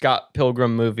most Scott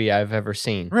Pilgrim movie I've ever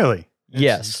seen. Really?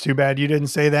 Yes. It's too bad you didn't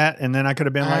say that, and then I could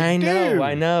have been like, I know.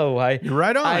 You're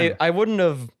right on. I wouldn't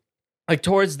have, like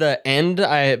towards the end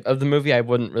of the movie, I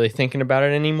wasn't really thinking about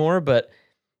it anymore, but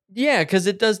yeah, because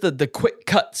it does the quick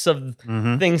cuts of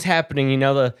things happening, you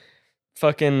know, the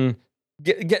fucking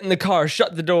get in the car,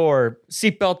 shut the door,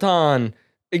 seatbelt on,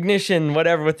 ignition,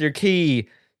 whatever with your key,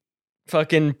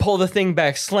 fucking pull the thing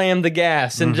back, slam the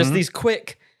gas, and just these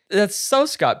quick, that's so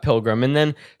Scott Pilgrim. And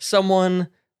then someone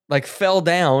like fell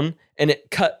down and it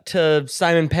cut to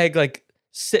Simon Pegg like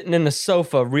sitting in the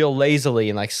sofa real lazily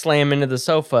and like slam into the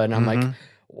sofa. And I'm like,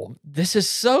 well, this is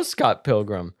so Scott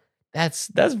Pilgrim. That's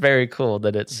very cool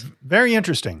that it's very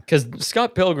interesting. Because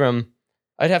Scott Pilgrim,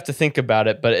 I'd have to think about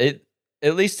it, but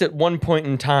at least at one point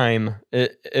in time,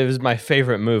 it was my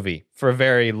favorite movie for a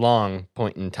very long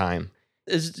point in time.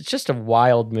 It's just a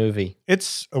wild movie.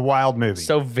 It's a wild movie.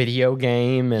 So video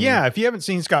game. And yeah, if you haven't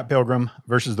seen Scott Pilgrim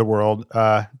versus the World,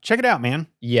 check it out, man.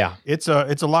 Yeah. It's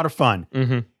a lot of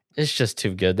fun. It's just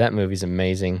too good. That movie's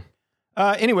amazing.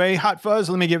 Anyway, Hot Fuzz,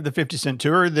 let me give the 50-cent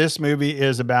tour. This movie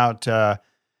is about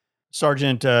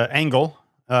Sergeant Angel.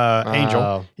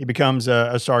 He becomes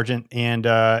a sergeant,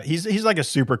 and he's like a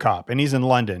super cop, and he's in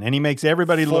London, and he makes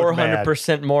everybody look bad.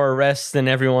 400% more arrests than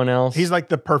everyone else. He's like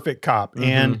the perfect cop,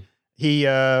 and he'd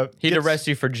arrest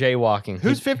you for jaywalking.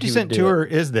 Whose 50-cent tour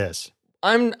is this?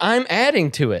 I'm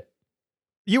adding to it.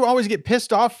 You always get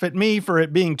pissed off at me for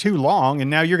it being too long, and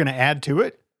now you're going to add to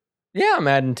it? Yeah, I'm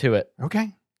adding to it.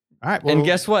 Okay. All right. Well, and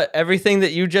guess what? Everything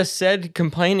that you just said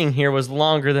complaining here was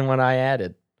longer than what I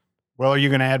added. Well, are you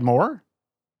going to add more?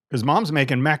 Because Mom's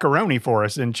making macaroni for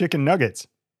us and chicken nuggets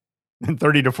in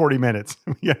 30 to 40 minutes.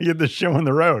 We got to get this show on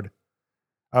the road.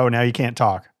 Oh, now you can't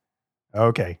talk.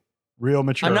 Okay. Real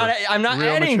mature. I'm not Real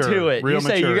adding mature. to it. Real You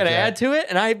say mature, you're going to Jack. add to it,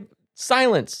 and I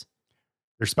silence.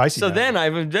 They're spicy So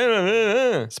nuggets.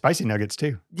 then Spicy nuggets,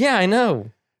 too. yeah, I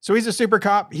know. So he's a super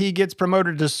cop. He gets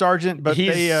promoted to sergeant, but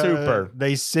He's super.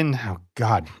 They send... Oh,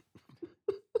 God.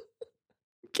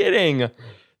 Kidding.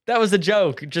 That was a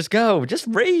joke. Just go. Just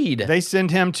read. They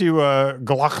send him to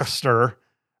Gloucester,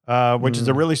 which is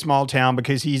a really small town,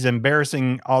 because he's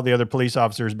embarrassing all the other police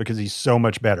officers because he's so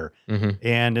much better.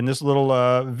 And in this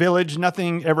little village,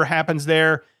 nothing ever happens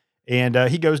there. And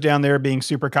he goes down there being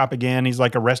super cop again. He's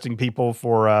like arresting people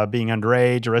for being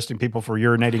underage, arresting people for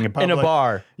urinating in public. In a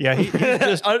bar. Yeah, he's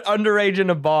just... underage in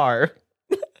a bar.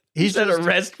 He's Said just...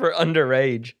 arrest for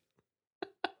underage.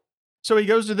 So he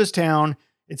goes to this town.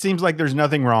 It seems like there's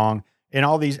nothing wrong. And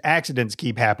all these accidents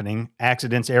keep happening.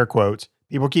 Accidents, air quotes.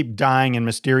 People keep dying in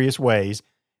mysterious ways.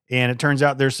 And it turns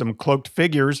out there's some cloaked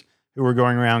figures who are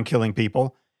going around killing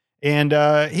people. And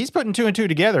he's putting two and two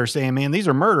together saying, man, these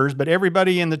are murders. But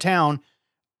everybody in the town,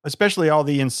 especially all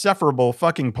the insufferable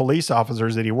fucking police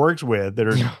officers that he works with that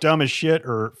are dumb as shit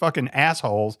or fucking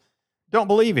assholes, don't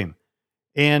believe him.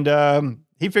 And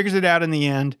he figures it out in the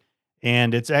end.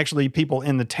 And it's actually people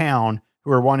in the town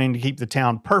who are wanting to keep the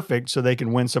town perfect so they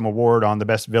can win some award on the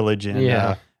best village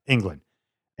in England.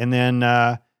 And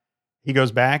then he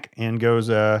goes back and goes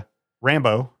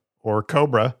Rambo or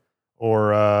Cobra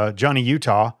or Johnny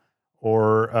Utah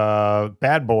or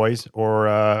Bad Boys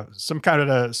or some kind of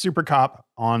a super cop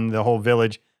on the whole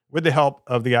village with the help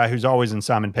of the guy who's always in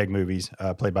Simon Pegg movies,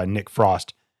 played by Nick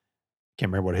Frost.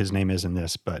 Can't remember what his name is in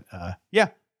this, but yeah,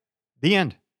 the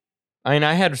end. I mean,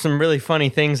 I had some really funny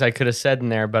things I could have said in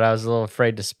there, but I was a little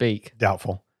afraid to speak.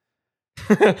 Doubtful.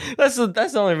 That's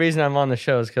the only reason I'm on the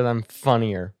show is because I'm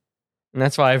funnier. And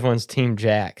that's why everyone's Team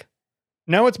Jack.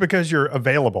 No, it's because you're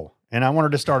available. And I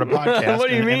wanted to start a podcast. What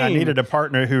do you mean? And I needed a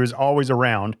partner who is always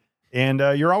around. And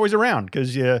you're always around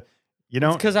because you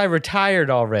don't. Because I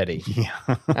retired already. Yeah.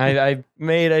 I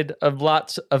made a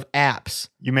lots of apps.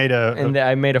 You made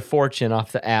I made a fortune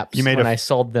off the apps. You made when I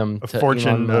sold them a to fortune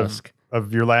Elon Musk.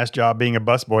 Of your last job being a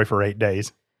busboy for 8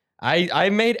 days. I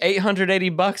made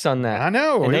 $880 on that. I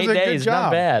know. In It was 8 a days, good job.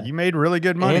 not bad. You made really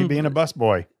good money And- being a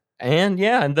busboy. And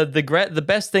yeah, and the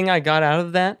best thing I got out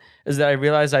of that is that I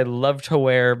realized I love to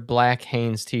wear black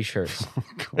Hanes t-shirts.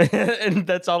 And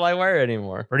that's all I wear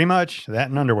anymore. Pretty much that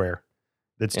and underwear.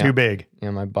 That's Yeah. too big.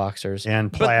 Yeah, my boxers.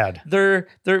 And plaid. But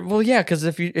they're well, yeah, because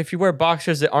if you wear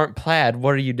boxers that aren't plaid,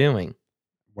 what are you doing?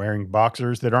 Wearing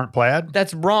boxers that aren't plaid?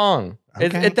 That's wrong.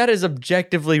 Okay. That is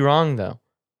objectively wrong, though.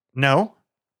 No.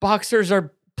 Boxers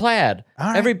are plaid. All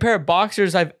right. Every pair of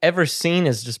boxers I've ever seen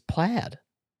is just plaid.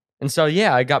 And so,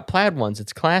 yeah, I got plaid ones.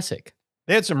 It's classic.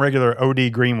 They had some regular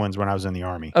OD green ones when I was in the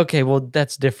Army. Okay, well,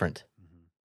 that's different.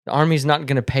 The Army's not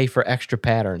going to pay for extra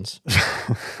patterns.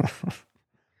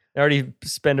 They already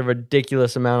spend a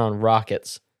ridiculous amount on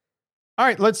rockets. All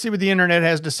right, let's see what the internet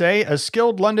has to say. A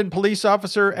skilled London police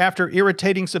officer, after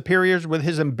irritating superiors with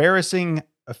his embarrassing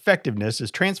effectiveness,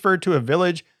 is transferred to a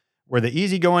village where the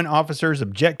easygoing officers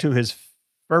object to his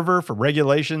fervor for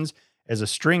regulations as a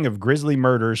string of grisly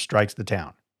murders strikes the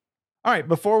town. All right,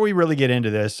 before we really get into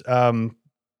this,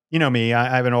 you know me,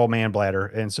 I have an old man bladder,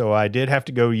 and so I did have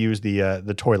to go use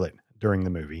the toilet during the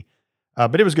movie.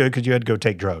 But it was good because you had to go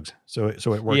take drugs, so it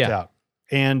worked out.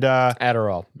 And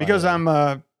Adderall. because I'm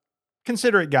a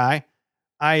considerate guy,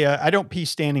 I don't pee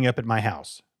standing up at my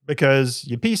house because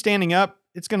you pee standing up,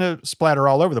 it's going to splatter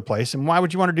all over the place. And why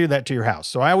would you want to do that to your house?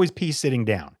 So I always pee sitting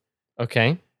down.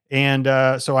 Okay. And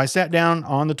so I sat down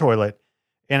on the toilet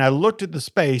and I looked at the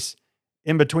space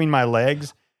in between my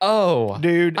legs. Oh,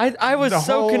 Dude, I was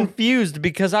so confused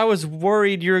because I was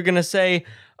worried you were going to say,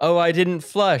 oh, I didn't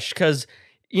flush because,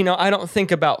 I don't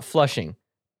think about flushing.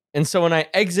 And so when I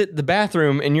exit the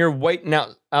bathroom and you're waiting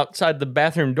outside the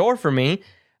bathroom door for me,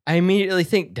 I immediately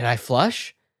think, did I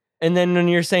flush? And then when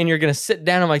you're saying you're going to sit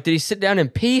down, I'm like, did he sit down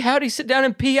and pee? How did he sit down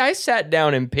and pee? I sat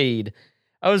down and peed.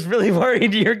 I was really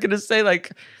worried you're going to say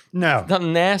no,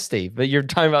 something nasty, but you're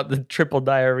talking about the triple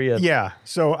diarrhea. Yeah.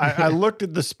 So I looked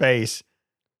at the space.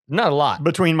 Not a lot.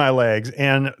 Between my legs,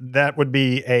 and that would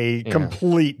be a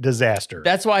complete disaster.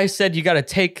 That's why I said you got to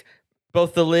take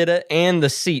both the lid and the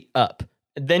seat up.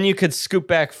 Then you could scoop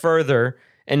back further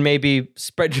and maybe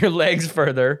spread your legs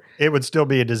further. It would still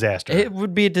be a disaster. It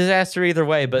would be a disaster either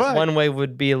way, but one way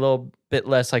would be a little bit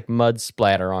less like mud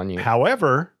splatter on you.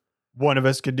 However, one of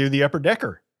us could do the upper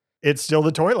decker. It's still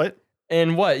the toilet.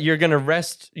 And what? You're going to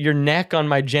rest your neck on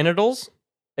my genitals?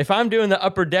 If I'm doing the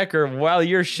upper decker while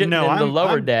you're shitting in the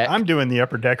lower deck. I'm doing the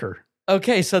upper decker.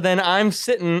 Okay, so then I'm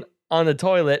sitting on the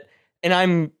toilet and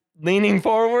I'm leaning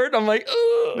forward. I'm like,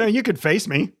 ugh. No, you could face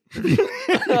me. I'd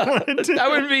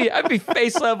be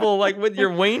face level like with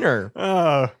your wiener.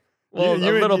 Well, a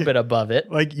little bit above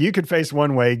it. Like you could face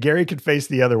one way, Gary could face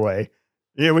the other way.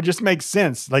 It would just make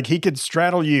sense. Like he could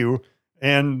straddle you,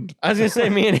 and I was gonna say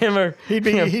me and him are.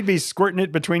 He'd be squirting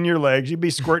it between your legs. You'd be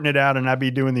squirting it out, and I'd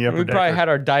be doing the upper. We probably had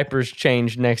our diapers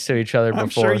changed next to each other before. I'm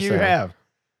sure you have.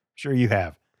 Sure you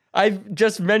have. I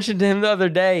just mentioned to him the other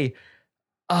day.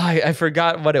 I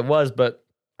forgot what it was, but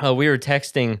we were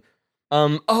texting.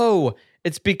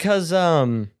 It's because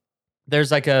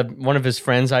there's like one of his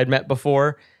friends I'd met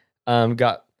before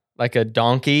got like a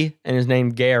donkey, and his name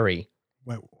Gary.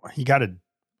 Wait, he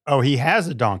has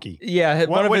a donkey. Yeah,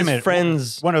 one of his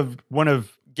friends. One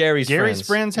of Gary's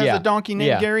friends has a donkey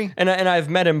named Gary? And I've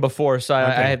met him before, so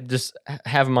I just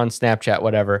have him on Snapchat,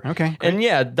 whatever. Okay. Great. And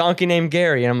yeah, donkey named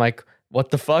Gary. And I'm like, what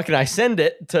the fuck? And I send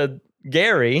it to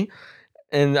Gary.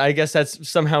 And I guess that's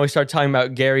somehow we start talking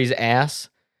about Gary's ass.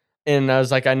 And I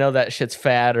was like, I know that shit's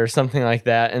fat or something like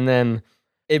that. And then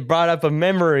it brought up a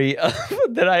memory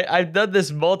that I've done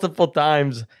this multiple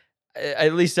times.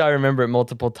 At least I remember it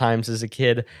multiple times as a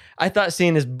kid. I thought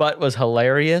seeing his butt was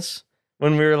hilarious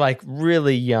when we were like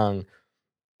really young.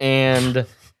 And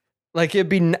like it'd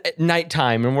be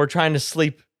nighttime and we're trying to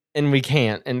sleep and we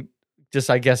can't. And just,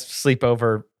 I guess, sleep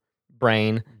over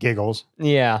brain. Giggles.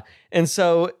 Yeah. And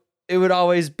so it would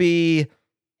always be,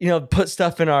 put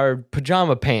stuff in our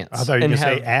pajama pants. I thought you were going to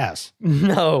say ass.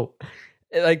 No.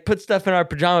 Like put stuff in our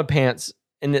pajama pants.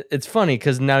 And it's funny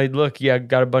because now you look, you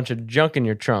got a bunch of junk in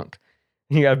your trunk.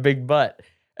 You got a big butt.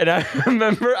 And I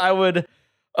remember I would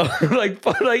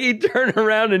you'd turn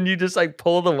around and you just like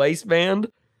pull the waistband.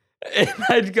 And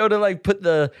I'd go to like put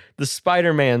the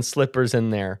Spider-Man slippers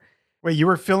in there. Wait, you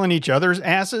were filling each other's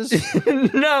asses?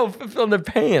 No, filling their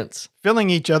pants. Filling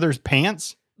each other's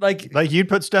pants? Like you'd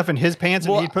put stuff in his pants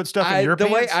and he'd put stuff in your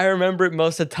pants? The way I remember it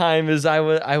most of the time is I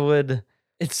would,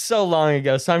 it's so long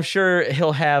ago, so I'm sure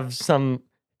he'll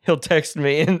text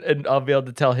me and I'll be able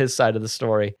to tell his side of the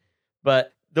story.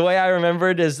 But the way I remember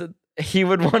it is he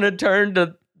would want to turn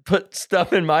to put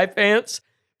stuff in my pants,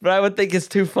 but I would think it's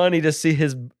too funny to see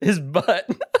his butt.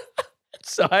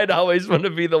 So I'd always want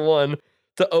to be the one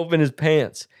to open his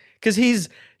pants. Because he's,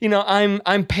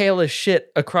 I'm pale as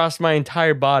shit across my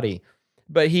entire body,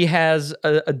 but he has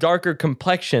a darker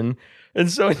complexion.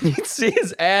 And so when you'd see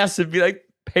his ass, it'd be like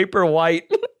paper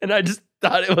white. And I just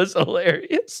thought it was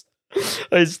hilarious.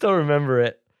 I still remember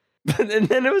it. And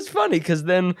then it was funny because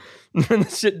then when the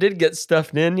shit did get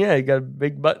stuffed in, he got a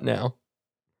big butt now.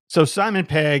 So Simon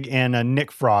Pegg and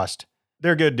Nick Frost,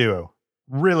 they're a good duo.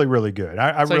 Really, really good.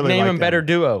 I really like name them. them better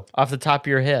duo off the top of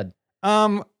your head.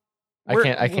 I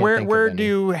can't. Where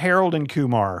do Harold and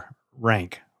Kumar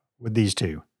rank with these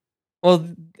two? Well,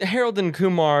 Harold and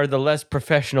Kumar are the less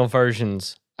professional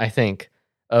versions, I think,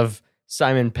 of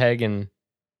Simon Pegg and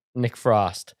Nick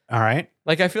Frost. All right.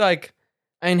 Like I feel like.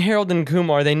 And Harold and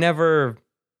Kumar, I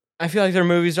feel like their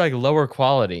movies are like lower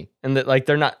quality and that like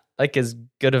they're not like as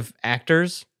good of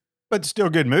actors. But still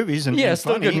good movies and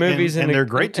still funny, good movies. And they're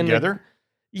great together.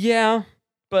 Yeah,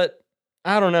 but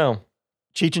I don't know.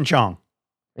 Cheech and Chong.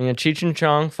 Yeah, Cheech and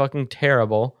Chong, fucking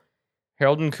terrible.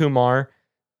 Harold and Kumar,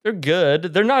 they're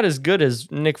good. They're not as good as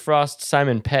Nick Frost,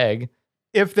 Simon Pegg.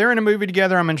 If they're in a movie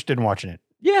together, I'm interested in watching it.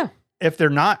 Yeah. If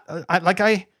they're not,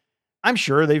 I'm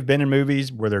sure they've been in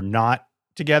movies where they're not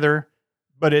together,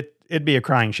 but it'd be a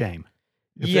crying shame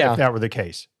if that were the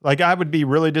case. Like I would be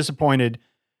really disappointed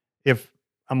if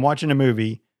I'm watching a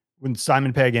movie with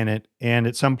Simon Pegg in it and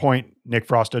at some point Nick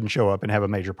Frost doesn't show up and have a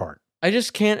major part. I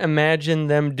just can't imagine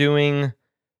them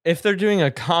if they're doing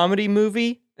a comedy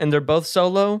movie and they're both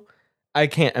solo, I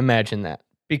can't imagine that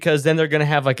because then they're going to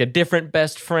have like a different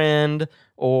best friend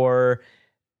or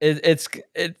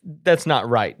that's not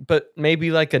right. But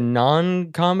maybe like a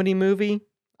non-comedy movie.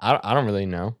 I don't really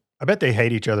know. I bet they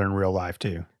hate each other in real life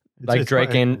too. Like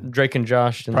Drake and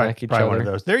Josh didn't like each other. One of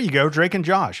those. There you go, Drake and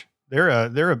Josh. They're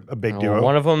a big duo.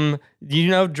 One of them. Do you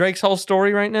know Drake's whole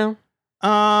story right now?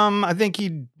 I think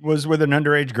he was with an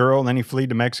underage girl and then he fled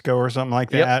to Mexico or something like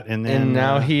that. And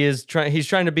now he's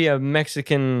trying to be a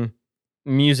Mexican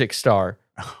music star,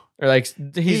 or like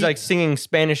he's like singing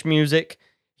Spanish music.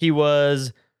 He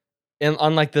was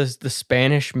on like the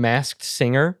Spanish Masked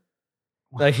Singer.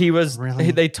 Like he was,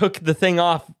 really? They took the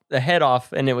head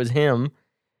off, and it was him.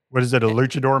 What is it, a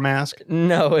luchador mask?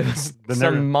 No, it was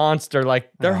some monster.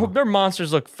 Like their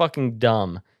monsters look fucking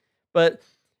dumb, but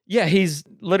yeah, he's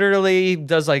literally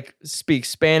does like speak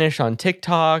Spanish on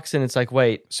TikToks, and it's like,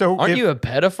 wait, so aren't you a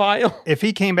pedophile? If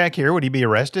he came back here, would he be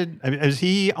arrested? I mean, is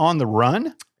he on the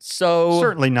run? So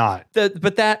certainly not.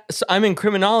 I'm in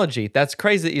criminology. That's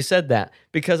crazy that you said that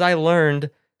because I learned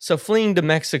So fleeing to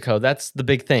Mexico, that's the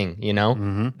big thing, you know?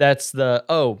 Mm-hmm. That's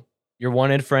you're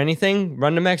wanted for anything?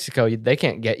 Run to Mexico. They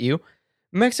can't get you.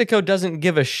 Mexico doesn't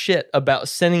give a shit about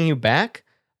sending you back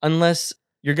unless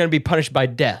you're going to be punished by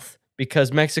death,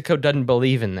 because Mexico doesn't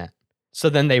believe in that. So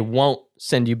then they won't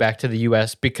send you back to the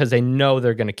US because they know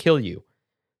they're going to kill you.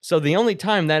 So the only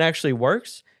time that actually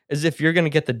works is if you're going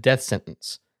to get the death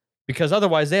sentence, because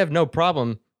otherwise they have no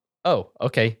problem. Oh,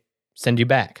 okay, send you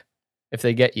back if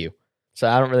they get you. So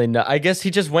I don't really know. I guess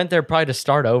he just went there probably to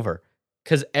start over,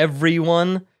 because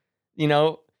everyone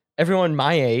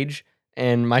my age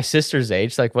and my sister's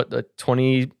age, like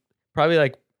 20, probably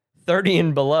like 30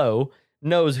 and below,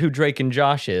 knows who Drake and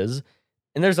Josh is.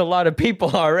 And there's a lot of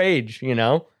people our age, you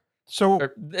know? So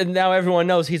And now everyone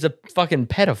knows he's a fucking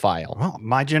pedophile. well,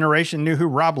 my generation knew who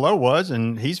Rob Lowe was,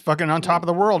 and he's fucking on top of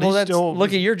the world. Well, He's still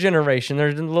look at your generation. They're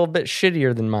a little bit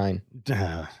shittier than mine.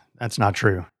 That's not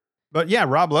true. But yeah,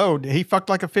 Rob Lowe, he fucked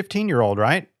like a 15-year-old,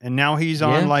 right? And now he's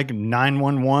on like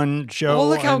 911 show. Well,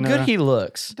 look how and, good he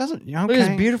looks. Doesn't okay. Look at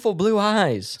his beautiful blue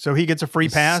eyes. So he gets a free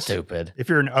pass. Stupid. If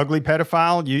you're an ugly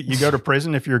pedophile, you go to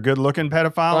prison. If you're a good-looking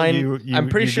pedophile, I'm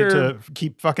pretty you sure get to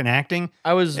keep fucking acting.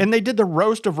 And they did the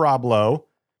roast of Rob Lowe,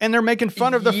 and they're making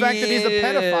fun of the fact that he's a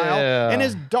pedophile, and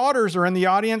his daughters are in the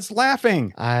audience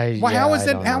laughing. How is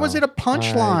it a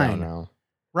punchline? I don't know.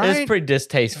 Right? It's pretty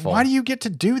distasteful. Why do you get to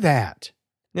do that?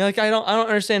 Like I don't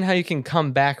understand how you can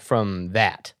come back from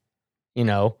that. You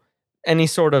know, any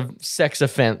sort of sex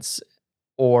offense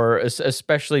or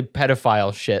especially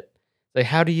pedophile shit. Like,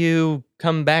 how do you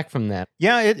come back from that?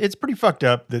 Yeah, it's pretty fucked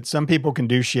up that some people can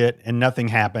do shit and nothing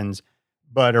happens,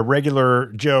 but a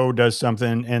regular Joe does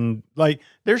something, and like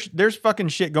there's fucking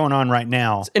shit going on right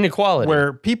now. It's inequality.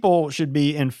 Where people should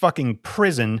be in fucking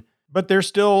prison, but they're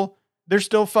still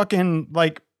fucking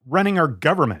like running our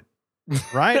government,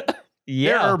 right?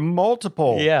 Yeah. There are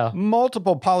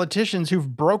multiple politicians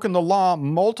who've broken the law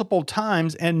multiple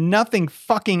times and nothing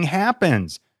fucking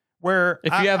happens. Where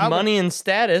if you have money and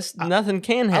status, nothing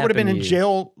can happen. I would have been to in you.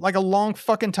 jail like a long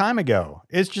fucking time ago.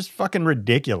 It's just fucking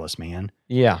ridiculous, man.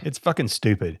 Yeah. It's fucking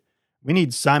stupid. We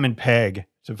need Simon Pegg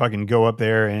to fucking go up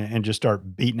there and just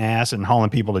start beating ass and hauling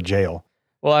people to jail.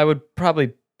 Well, I would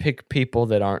probably pick people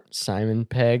that aren't Simon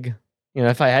Pegg. You know,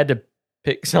 if I had to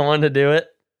pick someone to do it,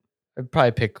 I'd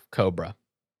probably pick Cobra.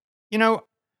 You know,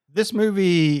 this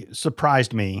movie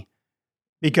surprised me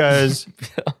because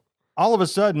all of a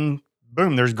sudden,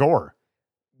 boom, there's gore.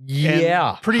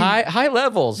 Yeah. Pretty high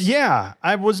levels. Yeah.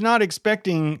 I was not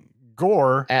expecting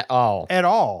gore At all.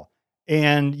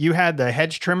 And you had the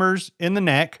hedge trimmers in the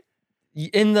neck.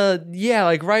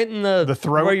 Like right in the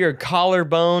throat. Where your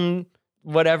collarbone,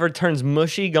 whatever, turns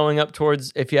mushy going up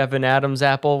towards, if you have an Adam's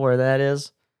apple, where that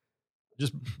is.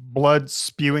 Just blood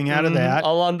spewing out of that.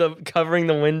 All on covering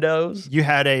the windows. You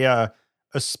had a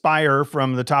spire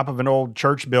from the top of an old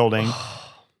church building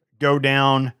go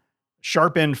down,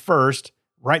 sharp end first,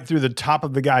 right through the top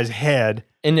of the guy's head.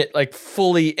 And it like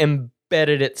fully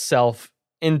embedded itself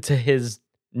into his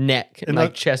neck and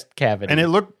like chest cavity. And it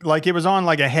looked like it was on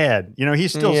like a head. You know,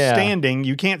 he's still standing.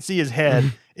 You can't see his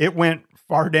head. It went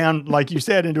far down, like you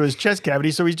said, into his chest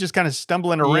cavity. So he's just kind of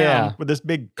stumbling around with this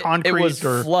big concrete. It was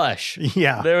flush.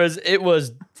 Yeah. It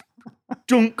was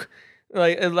dunk.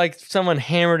 Like someone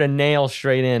hammered a nail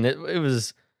straight in. It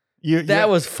was, that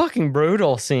was fucking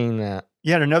brutal seeing that.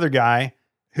 You had another guy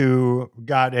who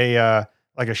got a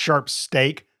sharp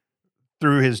stake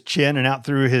through his chin and out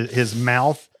through his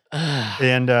mouth.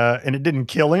 And it didn't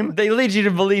kill him. They lead you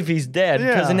to believe he's dead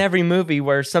because in every movie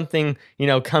where something,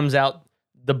 comes out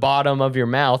the bottom of your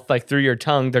mouth, like through your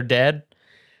tongue, they're dead.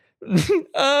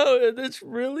 Oh, this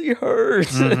really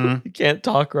hurts. Mm-hmm. You can't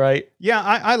talk right. Yeah,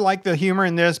 I like the humor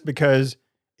in this because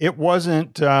it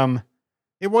wasn't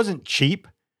cheap.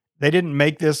 They didn't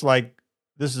make this like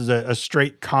this is a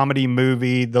straight comedy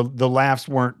movie. The laughs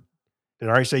weren't. Did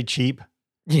I already say cheap?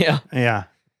 Yeah. Yeah.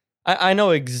 I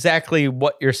know exactly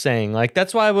what you're saying. Like,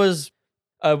 that's why I was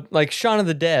like Shaun of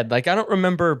the Dead. Like, I don't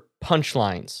remember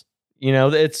punchlines.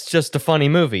 It's just a funny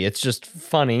movie. It's just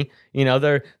funny.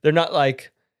 They're not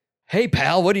like, hey,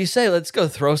 pal, what do you say? Let's go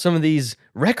throw some of these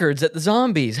records at the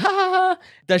zombies. Ha ha ha.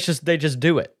 They just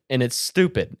do it. And it's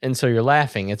stupid. And so you're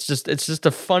laughing. It's just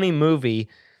a funny movie.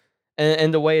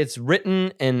 And the way it's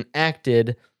written and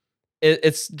acted,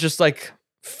 it's just like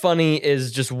funny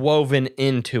is just woven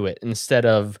into it instead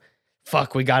of,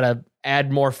 fuck, we gotta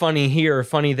add more funny here or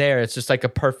funny there. It's just like a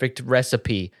perfect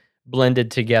recipe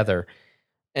blended together.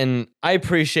 And I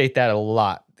appreciate that a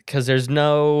lot because I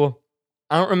don't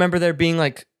remember there being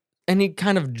like any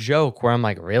kind of joke where I'm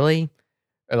like, really?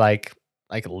 Or like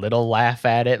little laugh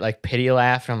at it, like pity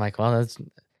laugh. And I'm like, well, that's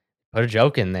put a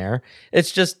joke in there.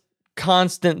 It's just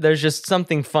constant. There's just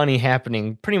something funny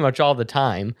happening pretty much all the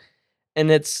time.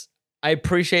 And I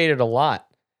appreciate it a lot.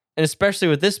 And especially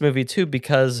with this movie too,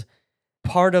 because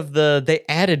they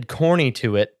added corny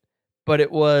to it, but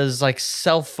it was like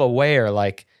self-aware.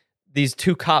 Like these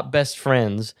two cop best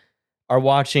friends are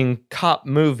watching cop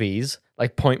movies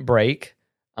like Point Break.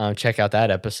 Check out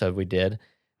that episode we did.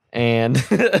 And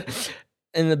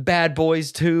and the Bad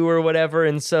Boys 2 or whatever.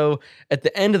 And so at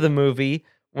the end of the movie,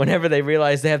 whenever they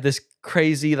realize they have this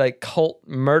crazy like cult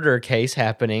murder case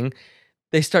happening,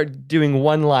 they start doing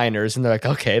one-liners and they're like,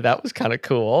 okay, that was kind of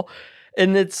cool.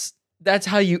 And that's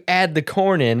how you add the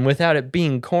corn in without it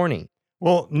being corny.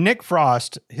 Well, Nick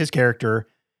Frost, his character,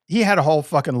 he had a whole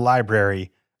fucking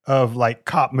library of like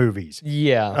cop movies.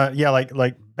 Yeah.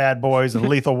 Like Bad Boys and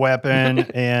Lethal Weapon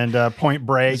and Point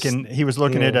Break. And he was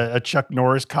looking at a Chuck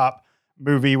Norris cop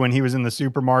movie when he was in the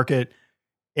supermarket.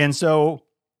 And so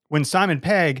when Simon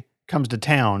Pegg comes to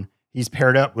town, he's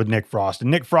paired up with Nick Frost.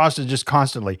 And Nick Frost is just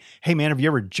constantly, hey man, have you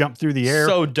ever jumped through the air?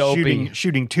 So dopey.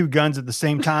 Shooting two guns at the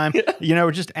same time.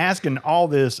 Just asking all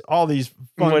these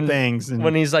fun things. And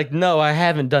when he's like, no, I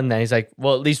haven't done that. He's like,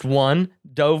 well, at least one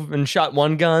dove and shot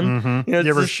one gun. Mm-hmm. You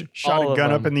ever shot a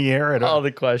gun up in the air? All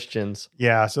the questions.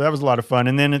 Yeah. So that was a lot of fun.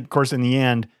 And then of course, in the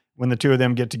end, when the two of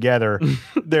them get together,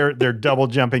 they're double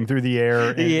jumping through the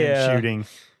air and shooting.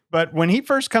 But when he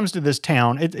first comes to this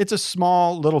town, it's a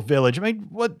small little village. I mean,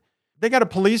 they got a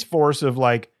police force of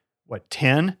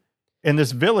 10? And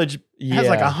this village has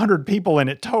 100 people in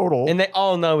it total. And they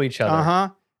all know each other. Uh-huh.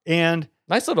 And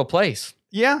nice little place.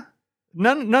 Yeah.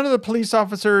 None of the police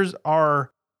officers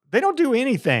they don't do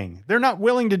anything. They're not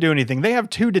willing to do anything. They have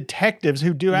two detectives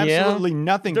who do absolutely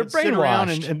nothing. They're but sit around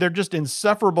and they're just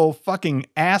insufferable fucking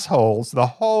assholes the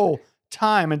whole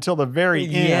time until the very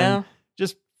end.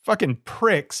 Just fucking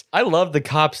pricks. I love the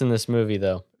cops in this movie,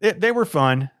 though. They were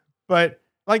fun, but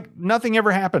nothing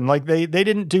ever happened. They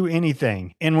didn't do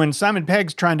anything. And when Simon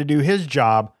Pegg's trying to do his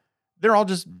job, they're all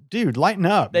just, dude, lighten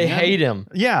up. They hate him.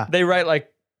 Yeah. They write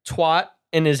twat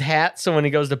in his hat, so when he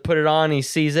goes to put it on, he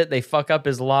sees it. They fuck up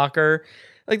his locker.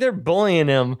 They're bullying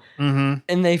him. Mm-hmm.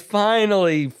 And they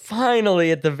finally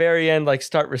at the very end,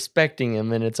 start respecting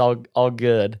him, and it's all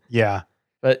good. Yeah.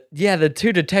 But yeah, the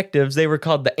two detectives, they were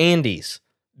called the Andys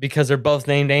because they're both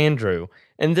named Andrew.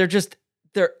 And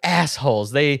they're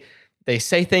assholes. They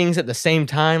say things at the same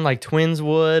time like twins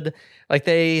would. But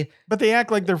they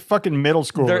act like they're fucking middle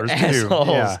schoolers. They're assholes.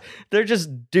 Yeah. They're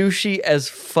just douchey as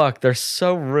fuck. They're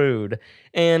so rude.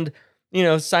 And,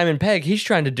 Simon Pegg, he's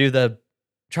trying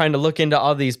to look into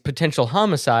all these potential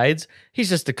homicides. He's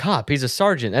just a cop. He's a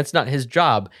sergeant. That's not his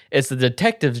job. It's the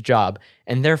detective's job.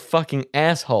 And they're fucking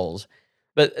assholes.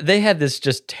 But they had this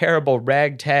just terrible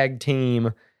ragtag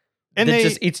team that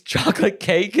just eats chocolate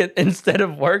cake instead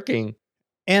of working.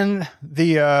 And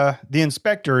the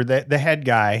inspector, the head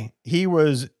guy, he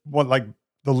was the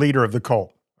leader of the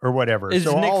cult or whatever. It's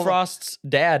Nick Frost's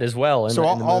dad as well.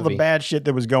 All the bad shit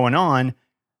that was going on,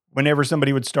 whenever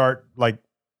somebody would start, like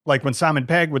when Simon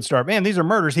Pegg would start, man, these are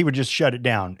murders, he would just shut it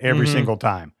down every single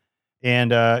time.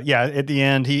 And at the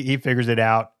end, he figures it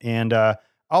out. And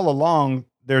all along,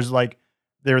 they're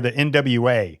the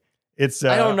NWA. It's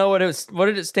I don't know what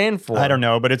did it stand for? I don't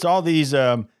know, but it's all these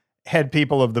head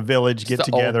people of the village get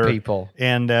together, old people,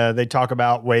 and they talk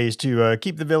about ways to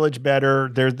keep the village better.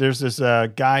 There's this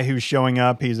guy who's showing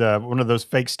up. He's one of those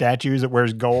fake statues that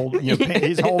wears gold. He's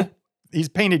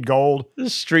painted gold.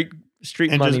 Street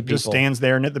and money people. Just stands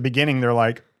there. And at the beginning, they're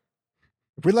like,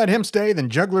 if we let him stay, then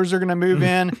jugglers are going to move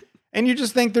in. And you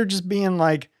just think they're just being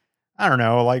I don't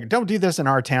know, don't do this in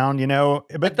our town,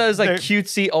 But those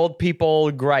cutesy old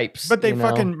people gripes. But they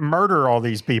fucking murder all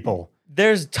these people.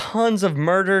 There's tons of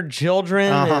murdered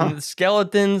children and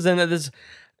skeletons and this,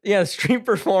 street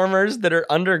performers that are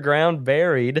underground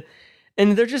buried.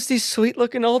 And they're just these sweet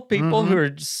looking old people who are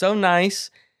just so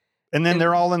nice. And then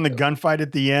they're all in the gunfight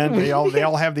at the end. They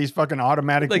all have these fucking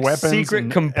automatic weapons, secret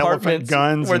and compartments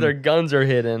guns where their guns are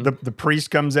hidden. The priest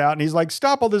comes out and he's like,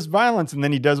 "Stop all this violence!" And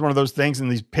then he does one of those things,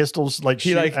 and these pistols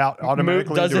shoot out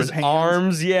automatically. Does into his hands.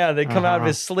 arms? Yeah, they come out of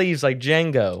his sleeves like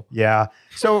Django. Yeah.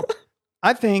 So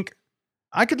I think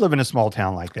I could live in a small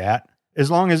town like that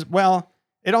as long as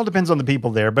it all depends on the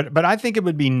people there. But I think it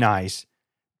would be nice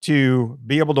to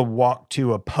be able to walk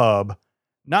to a pub,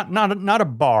 not a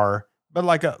bar. But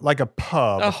like a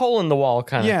pub, a hole in the wall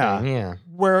kind of thing, yeah.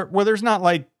 Where there's not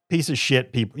piece of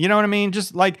shit people, you know what I mean?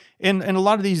 Just in a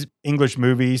lot of these English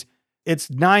movies,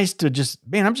 it's nice to just,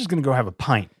 man, I'm just gonna go have a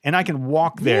pint, and I can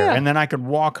walk there, and then I can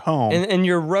walk home. And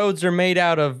your roads are made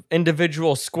out of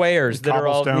individual squares that are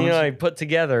all put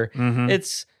together. Mm-hmm.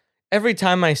 every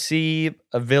time I see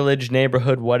a village,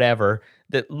 neighborhood, whatever,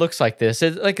 that looks like this,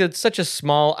 it's such a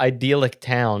small, idyllic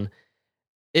town.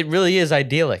 It really is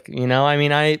idyllic, you know? I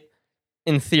mean,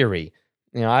 in theory,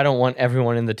 you know, I don't want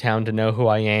everyone in the town to know who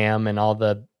I am and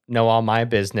know all my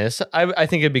business. I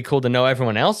think it'd be cool to know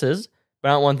everyone else's, but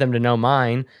I don't want them to know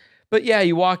mine. But yeah,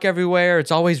 you walk everywhere.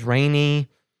 It's always rainy,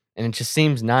 and it just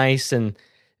seems nice. And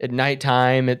at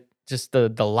nighttime, it just the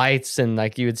lights and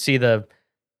like you would see the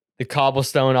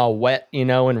cobblestone all wet, you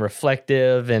know, and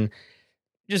reflective. And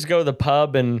just go to the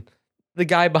pub, and the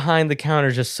guy behind the counter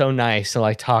is just so nice to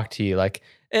like talk to you. Like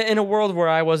in a world where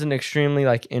I wasn't extremely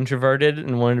like introverted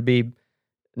and wanted to be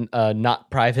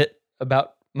not private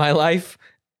about my life,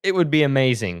 it would be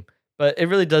amazing. But it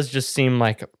really does just seem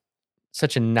like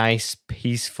such a nice,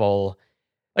 peaceful,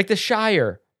 like the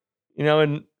Shire, you know,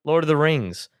 in Lord of the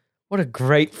Rings. What a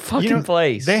great fucking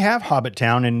place. They have Hobbit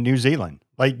Town in New Zealand.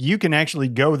 Like you can actually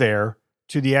go there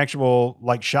to the actual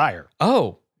like Shire.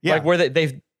 Oh, yeah. Like where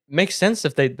they makes sense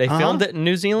if they filmed it in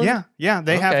New Zealand? Yeah.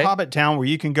 They have Hobbit Town where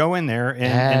you can go in there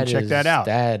and check that out.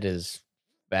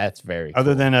 That's very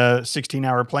Other cool. than a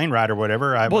 16-hour plane ride or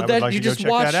whatever, I would like to go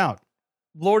check that out.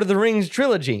 Lord of the Rings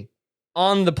trilogy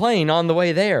on the plane on the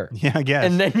way there. Yeah, I guess.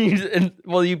 And then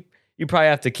you probably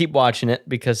have to keep watching it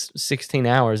because 16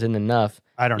 hours isn't enough.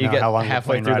 I don't know how long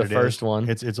halfway the plane through ride the first one.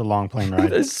 It's a long plane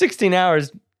ride. 16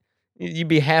 hours, you'd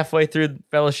be halfway through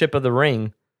Fellowship of the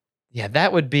Ring. Yeah,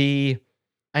 that would be.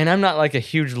 And I'm not like a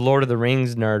huge Lord of the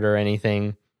Rings nerd or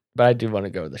anything, but I do want to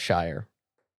go to the Shire.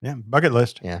 Yeah, bucket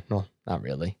list. Yeah, no, not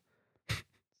really.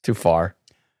 Too far.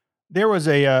 There was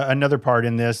another part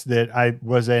in this that I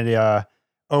was a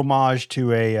homage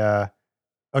to a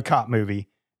cop movie.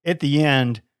 At the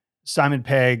end, Simon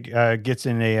Pegg gets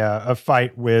in a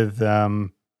fight with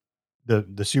the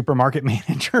supermarket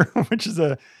manager, which is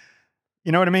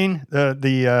you know what I mean?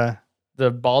 The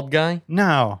bald guy?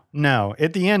 No.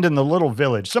 At the end in the little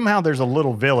village. Somehow there's a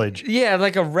little village. Yeah,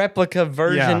 like a replica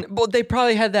version. Yeah. Well, they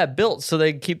probably had that built so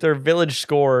they keep their village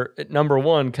score at number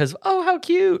 1 because, oh, how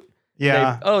cute.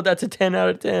 Yeah. That's a 10 out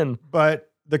of 10.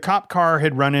 But the cop car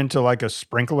had run into like a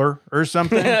sprinkler or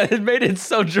something. Yeah, it made it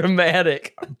so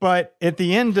dramatic. But at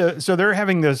the end, so they're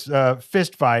having this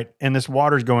fist fight and this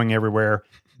water's going everywhere.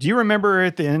 Do you remember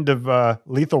at the end of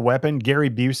Lethal Weapon,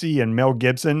 Gary Busey and Mel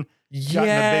Gibson got in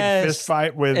a big fist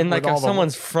fight with like all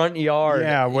someone's front yard.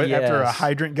 Yeah, after a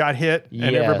hydrant got hit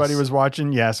and everybody was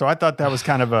watching. Yeah, so I thought that was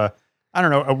kind of a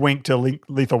wink to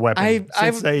Lethal Weapon.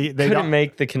 They couldn't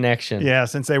make the connection. Yeah,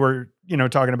 since they were,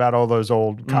 talking about all those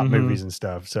old cop movies and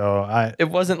stuff. So it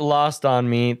wasn't lost on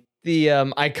me, the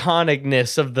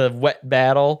iconicness of the wet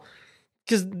battle,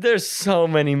 because there's so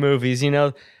many movies,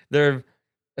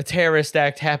 a terrorist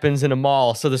act happens in a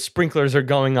mall, so the sprinklers are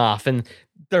going off and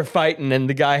they're fighting, and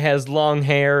the guy has long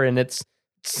hair and it's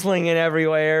slinging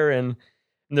everywhere, and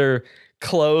their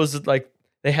clothes, like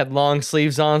they had long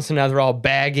sleeves on, so now they're all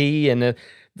baggy, and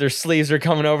their sleeves are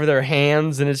coming over their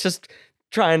hands, and it's just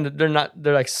they're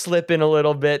like slipping a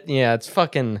little bit. Yeah, it's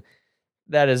fucking,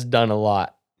 that is done a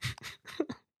lot. All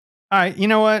right, you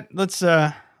know what? Let's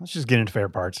just get into fair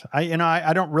parts.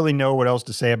 I don't really know what else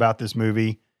to say about this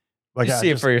movie. Like, you see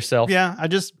it for yourself. Yeah, I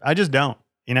just don't,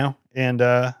 and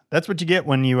that's what you get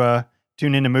when you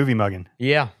tune into Movie Mugging.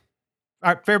 Yeah.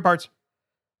 All right, fair parts.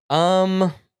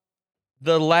 The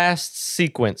last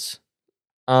sequence,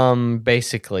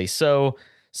 basically. So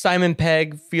Simon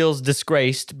Pegg feels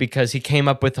disgraced because he came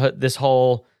up with this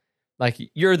whole, like,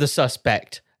 you're the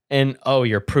suspect, and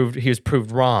he was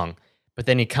proved wrong. But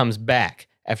then he comes back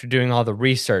after doing all the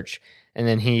research, and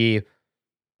then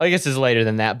I guess it's later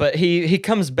than that, but he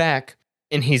comes back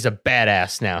and he's a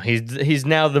badass now. He's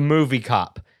now the movie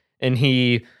cop, and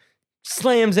he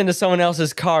slams into someone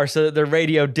else's car so that their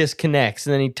radio disconnects,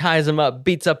 and then he ties them up,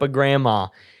 beats up a grandma,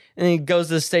 and then he goes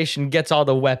to the station, gets all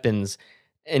the weapons,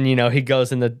 and he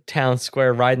goes in the town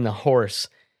square riding the horse.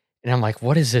 And I'm like,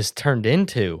 what is this turned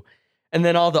into? And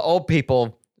then all the old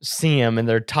people see him, and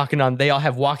they're talking on, they all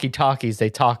have walkie-talkies they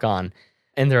talk on,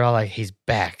 and they're all like, he's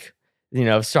back.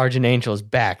 Sergeant Angel's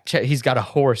back. He's got a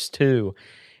horse too.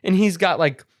 And he's got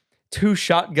like 2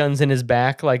 shotguns in his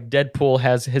back, like Deadpool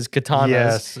has his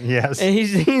katanas. Yes. And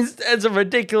he's has a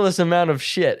ridiculous amount of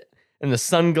shit. And the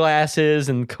sunglasses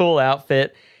and cool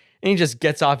outfit. And he just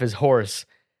gets off his horse.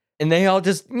 And they all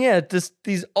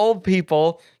these old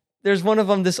people. There's one of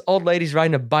them, this old lady's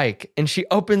riding a bike, and she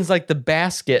opens like the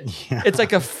basket. Yeah. It's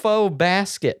like a faux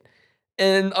basket.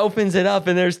 And opens it up,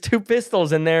 and there's 2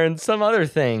 pistols in there and some other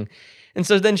thing. And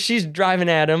so then she's driving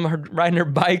at him, riding her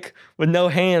bike with no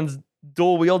hands,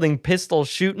 dual-wielding pistols,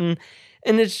 shooting.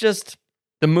 And it's just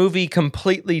the movie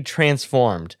completely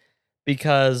transformed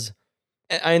because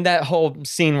And that whole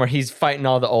scene where he's fighting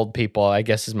all the old people, I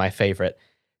guess, is my favorite.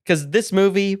 Because this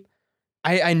movie,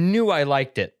 I knew I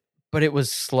liked it, but it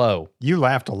was slow. You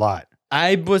laughed a lot.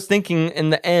 I was thinking in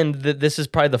the end that this is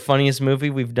probably the funniest movie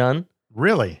we've done.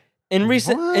 Really? In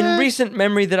recent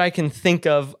memory that I can think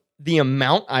of, the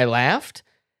amount I laughed,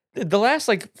 the last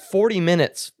like 40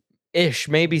 minutes-ish,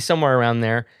 maybe somewhere around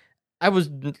there, I was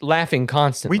laughing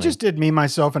constantly. We just did Me,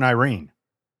 Myself, and Irene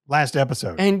last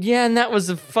episode. And that was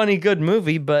a funny, good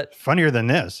movie, but... Funnier than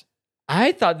this.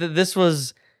 I thought that this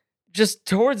was just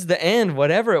towards the end,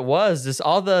 whatever it was,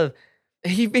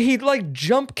 he like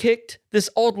jump kicked this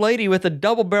old lady with a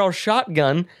double barrel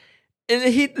shotgun,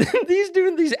 and he's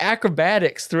doing these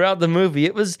acrobatics throughout the movie.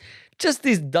 It was just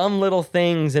these dumb little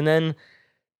things, and then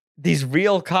these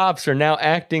real cops are now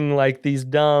acting like these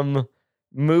dumb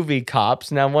movie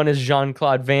cops. Now one is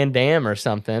Jean-Claude Van Damme or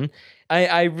something.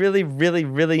 I really, really,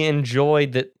 really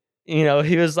enjoyed that.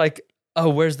 He was like, "Oh,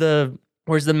 where's the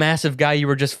massive guy you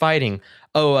were just fighting?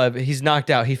 Oh, he's knocked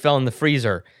out. He fell in the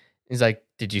freezer." He's like,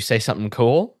 "Did you say something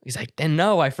cool?" He's like, "Then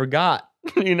no, I forgot."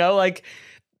 Like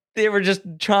they were just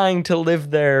trying to live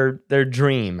their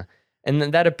dream.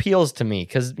 And that appeals to me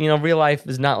because, real life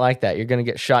is not like that. You're going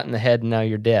to get shot in the head and now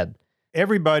you're dead.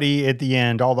 Everybody at the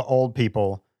end, all the old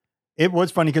people, it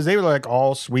was funny because they were like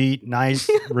all sweet, nice,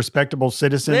 respectable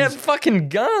citizens. They had fucking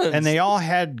guns. And they all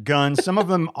had guns, some of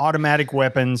them automatic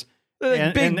weapons.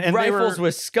 Like big rifles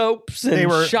with scopes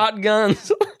and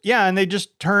shotguns. Yeah, and they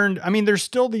just turned. I mean, there's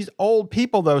still these old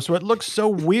people, though, so it looks so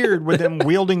weird with them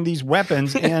wielding these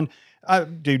weapons. And,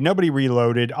 dude, nobody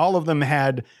reloaded. All of them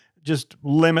had just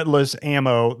limitless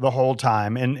ammo the whole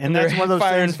time. And that's one of those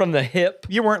firing things from the hip.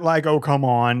 You weren't like, oh, come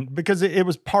on, because it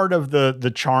was part of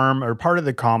the charm or part of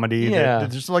the comedy. Yeah.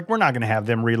 That just like, we're not going to have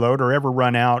them reload or ever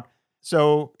run out.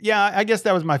 So, yeah, I guess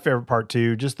that was my favorite part,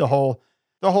 too. Just the whole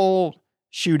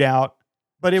shootout.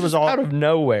 But it was all out of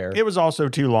nowhere. It was also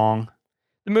too long.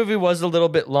 The movie was a little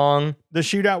bit long. The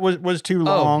shootout was too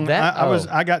long.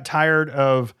 I got tired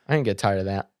of. I didn't get tired of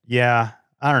that. Yeah,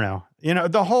 I don't know.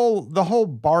 The whole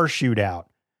bar shootout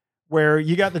where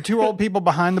you got the two old people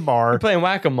behind the bar. You're playing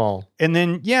whack-a-mole. And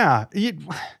then why?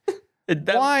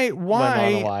 Went on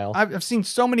a while. I've seen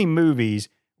so many movies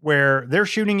where they're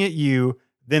shooting at you,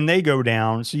 then they go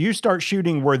down, so you start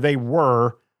shooting where they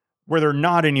were. Where they're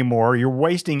not anymore, you're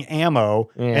wasting ammo,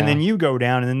 and then you go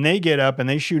down, and then they get up and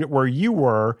they shoot it where you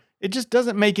were. It just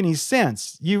doesn't make any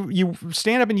sense. You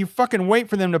stand up and you fucking wait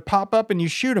for them to pop up and you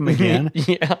shoot them again.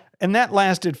 Yeah, and that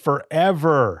lasted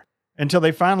forever until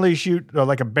they finally shoot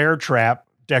like a bear trap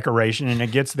decoration, and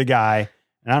it gets the guy.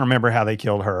 And I don't remember how they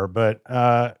killed her, but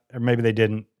or maybe they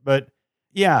didn't. But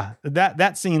yeah,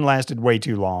 that scene lasted way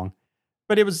too long,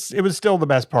 but it was still the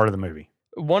best part of the movie.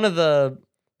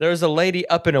 There was a lady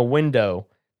up in a window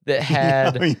that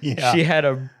had, she had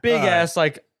a big ass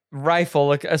like rifle,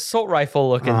 like assault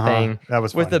rifle looking thing. That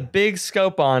was with funny. a big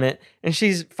scope on it. And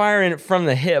she's firing it from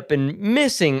the hip and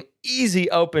missing easy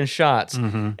open shots.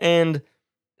 Mm-hmm. And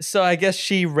so I guess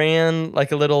she ran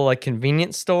like a little like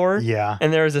convenience store. Yeah.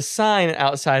 And there was a sign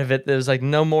outside of it that was like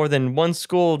no more than one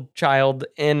school child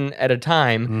in at a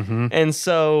time. Mm-hmm. And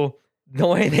so the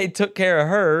way they took care of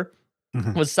her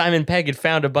was Simon Pegg had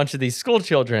found a bunch of these school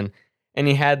children and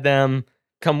he had them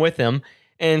come with him.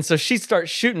 And so she starts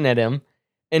shooting at him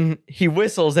and he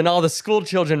whistles and all the school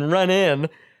children run in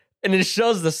and it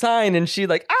shows the sign and she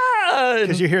like,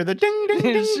 because you hear the ding, ding,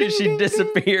 ding, ding, she ding,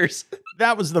 disappears.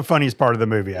 That was the funniest part of the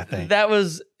movie, I think. That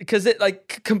was because it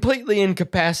like completely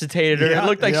incapacitated her. Yeah, it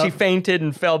looked like she fainted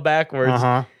and fell backwards.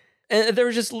 And there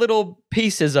were just little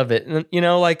pieces of it. And,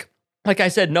 like I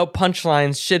said, no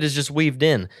punchlines, shit is just weaved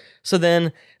in. So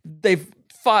then they've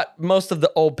fought most of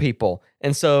the old people.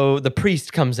 And so the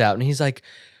priest comes out and he's like,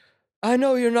 I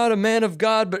know you're not a man of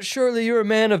God, but surely you're a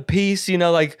man of peace,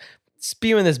 like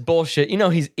spewing this bullshit.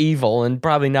 He's evil and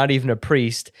probably not even a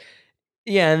priest.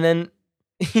 Yeah, and then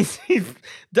he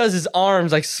does his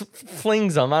arms, like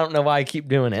flings them. I don't know why I keep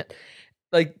doing it.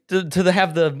 Like to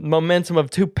have the momentum of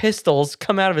two pistols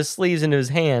come out of his sleeves into his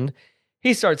hand.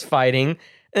 He starts fighting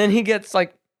and then he gets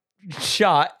like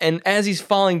shot, and as he's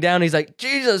falling down, he's like,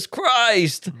 Jesus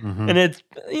Christ. And it's,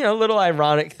 a little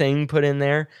ironic thing put in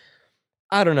there.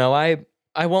 I don't know.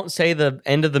 I won't say the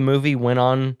end of the movie went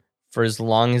on for as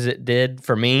long as it did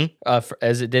for me,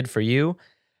 as it did for you,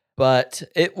 but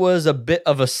it was a bit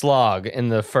of a slog in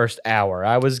the first hour.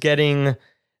 I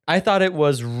thought it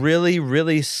was really,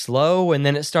 really slow, and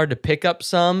then it started to pick up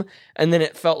some, and then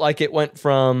it felt like it went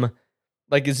from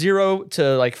like 0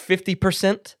 to like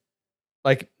 50%.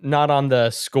 Like, not on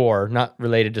the score, not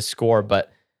related to score,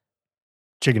 but...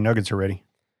 Chicken nuggets are ready.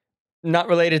 not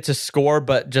related to score,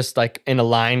 but just like in a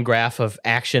line graph of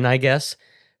action, I guess.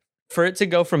 For it to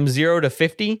go from 0 to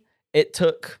 50, it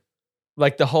took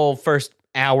like the whole first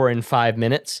hour and 5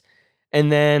 minutes.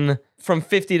 And then from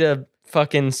 50 to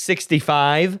fucking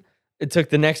 65, it took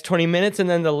the next 20 minutes. And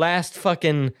then the last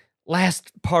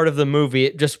part of the movie,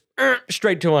 it just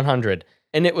straight to 100.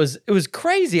 And it was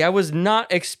crazy. I was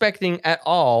not expecting at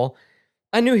all.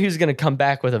 I knew he was going to come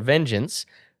back with a vengeance,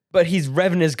 but he's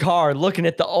revving his car, looking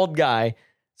at the old guy,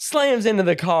 slams into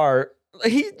the car.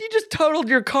 You just totaled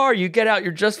your car. You get out,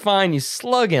 you're just fine. You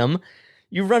slug him.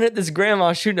 You run at this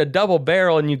grandma shooting a double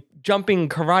barrel, and you jumping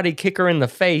karate kick her in the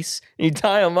face, and you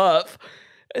tie him up.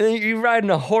 And then you riding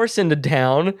a horse into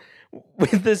town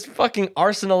with this fucking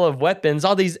arsenal of weapons.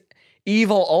 All these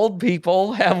evil old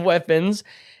people have weapons.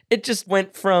 It just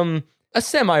went from a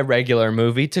semi-regular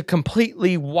movie to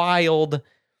completely wild.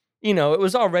 You know, it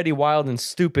was already wild and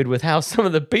stupid with how some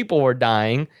of the people were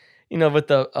dying, you know, with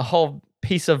a whole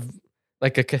piece of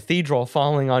like a cathedral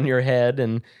falling on your head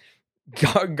and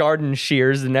garden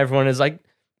shears, and everyone is like,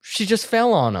 she just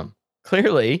fell on him.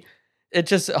 Clearly, it's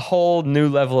just a whole new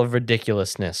level of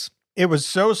ridiculousness. It was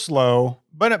so slow,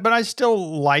 but I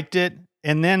still liked it.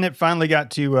 And then it finally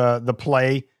got to the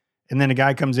play, and then a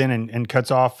guy comes in and cuts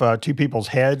off 2 people's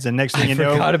heads. And next thing you know,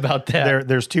 I forgot about that.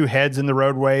 There's 2 heads in the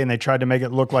roadway, and they tried to make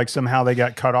it look like somehow they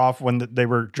got cut off when they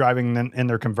were driving in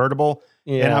their convertible.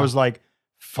 Yeah. And I was like,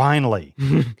 finally.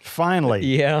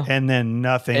 Yeah. And then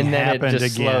nothing And then it happened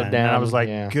just again. slowed down. And I was like,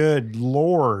 Yeah. good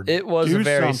Lord. It was do a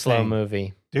very slow something.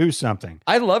 movie. Do something.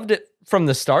 I loved it from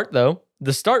the start, though.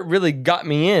 The start really got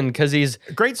me in because he's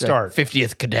Great start.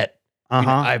 50th cadet. Uh-huh.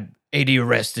 I 80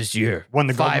 arrests this year. Won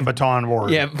the Golden Baton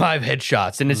Award. Yeah, 5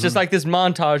 headshots. And it's just like this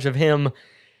montage of him,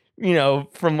 you know,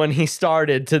 from when he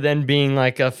started to then being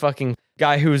like a fucking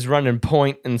guy who's running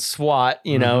point and SWAT,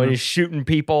 you know, and he's shooting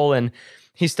people, and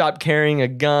he stopped carrying a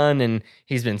gun, and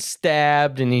he's been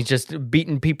stabbed, and he's just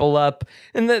beating people up.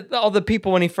 And all the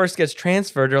people, when he first gets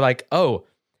transferred, are like, oh,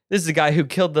 this is the guy who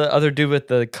killed the other dude with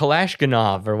the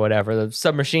Kalashnikov or whatever, the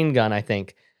submachine gun, I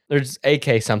think. There's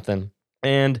AK something.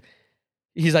 And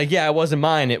he's like, yeah, it wasn't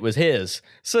mine, it was his.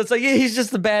 So it's like, yeah, he's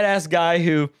just the badass guy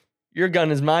who, your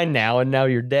gun is mine now, and now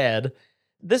you're dead.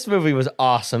 This movie was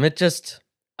awesome. It just,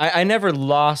 I never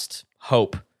lost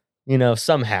hope, you know,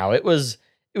 somehow. It was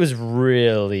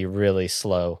really, really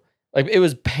slow. Like, it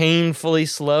was painfully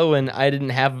slow, and I didn't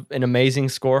have an amazing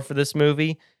score for this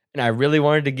movie, and I really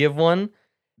wanted to give one.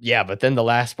 Yeah, but then the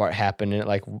last part happened, and it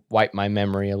like wiped my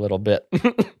memory a little bit.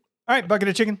 All right, bucket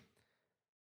of chicken.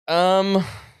 And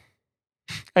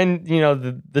you know,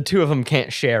 the 2 of them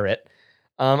can't share it.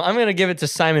 I'm gonna give it to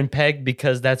Simon Pegg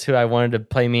because that's who I wanted to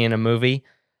play me in a movie.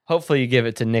 Hopefully, you give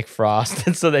it to Nick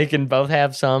Frost so they can both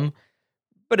have some.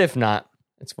 But if not,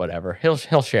 it's whatever. He'll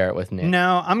share it with Nick.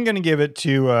 No, I'm going to give it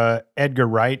to Edgar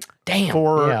Wright.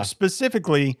 Damn.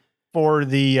 Specifically for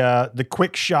the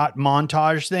quick shot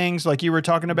montage things like you were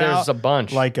talking about. There's a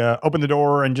bunch. Like open the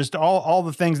door and just all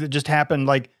the things that just happened.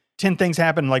 Like 10 things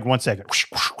happened in like 1 second.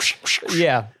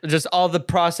 Yeah, just all the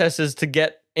processes to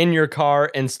get in your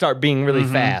car and start being really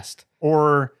fast.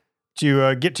 Or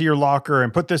to get to your locker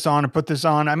and put this on and put this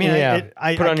on. I mean, yeah,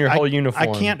 put on your whole uniform.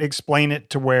 I can't explain it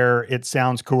to where it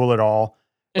sounds cool at all.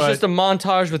 It's just a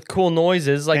montage with cool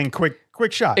noises, like and quick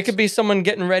shots. It could be someone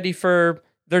getting ready for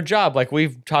their job, like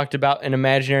we've talked about an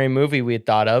imaginary movie we had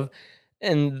thought of,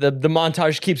 and the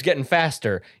montage keeps getting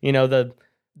faster. You know,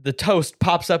 the toast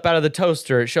pops up out of the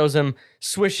toaster. It shows him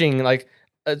swishing, like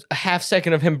a half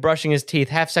second of him brushing his teeth,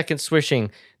 half second swishing,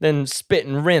 then spit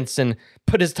and rinse and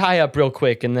put his tie up real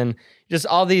quick, and then just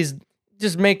all these,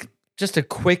 just make just a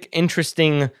quick,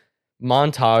 interesting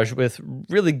montage with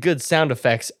really good sound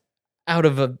effects out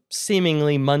of a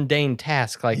seemingly mundane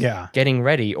task like getting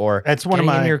ready or that's one getting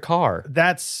of my, in your car.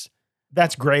 That's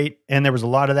great, and there was a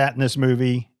lot of that in this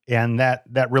movie, and that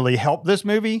really helped this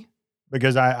movie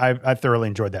because I thoroughly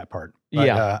enjoyed that part. But,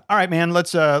 all right, man.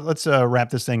 Let's wrap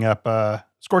this thing up.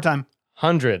 Score time.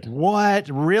 100. What?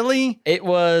 Really? It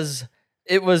was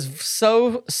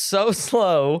so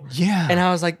slow. Yeah. And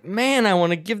I was like, man, I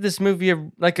want to give this movie a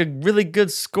really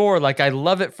good score. Like, I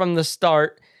love it from the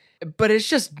start, but it's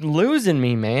just losing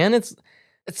me, man. It's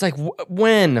like,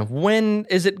 when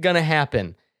is it gonna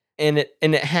happen? And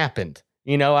it happened.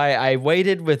 You know, I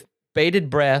waited with bated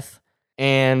breath,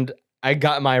 and I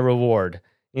got my reward.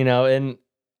 You know, and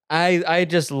I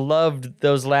just loved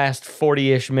those last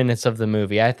 40-ish minutes of the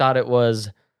movie. I thought it was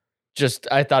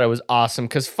awesome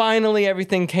because finally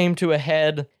everything came to a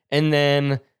head, and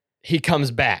then he comes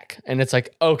back, and it's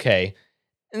like, okay.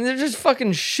 And they're just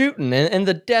fucking shooting, and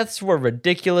the deaths were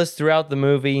ridiculous throughout the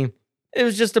movie. It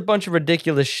was just a bunch of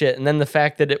ridiculous shit. And then the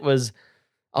fact that it was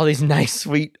all these nice,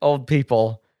 sweet old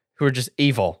people who were just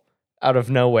evil out of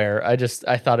nowhere.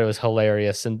 I thought it was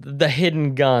hilarious. And the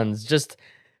hidden guns, just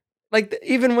like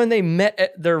even when they met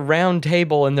at their round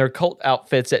table in their cult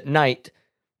outfits at night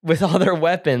with all their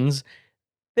weapons,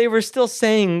 they were still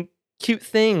saying cute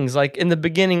things. Like in the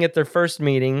beginning at their first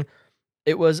meeting,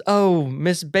 it was, oh,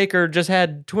 Miss Baker just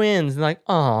had twins. And like,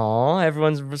 aw,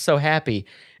 everyone's so happy.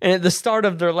 And at the start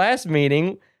of their last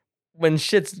meeting, when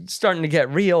shit's starting to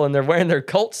get real and they're wearing their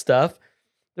cult stuff,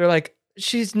 they're like,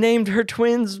 she's named her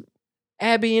twins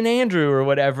Abby and Andrew or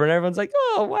whatever. And everyone's like,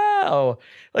 oh, wow.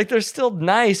 Like, they're still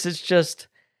nice. It's just,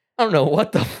 I don't know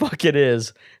what the fuck it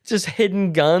is. It's just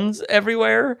hidden guns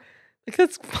everywhere. Like,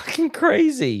 that's fucking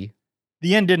crazy.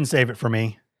 The end didn't save it for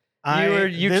me.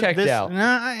 You checked out.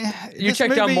 You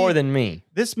checked out more than me.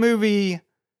 This movie,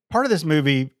 part of this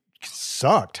movie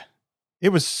sucked. It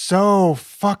was so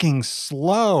fucking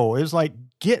slow. It was like,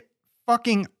 get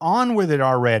fucking on with it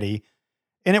already.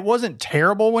 And it wasn't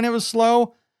terrible when it was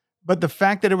slow, but the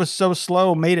fact that it was so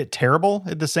slow made it terrible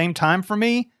at the same time for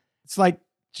me. It's like,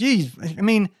 geez, I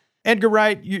mean, Edgar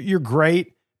Wright, you're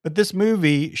great, but this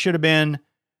movie should have been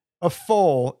a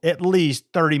full at least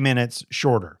 30 minutes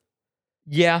shorter.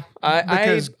 Yeah,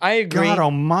 I agree. God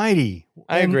almighty.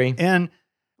 I agree. And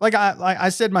like I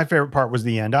said, my favorite part was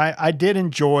the end. I did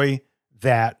enjoy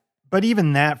that, but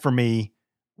even that for me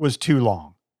was too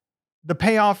long. The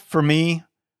payoff for me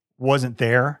wasn't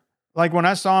there. Like when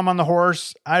I saw him on the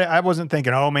horse, I wasn't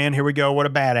thinking, oh man, here we go. What a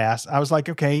badass. I was like,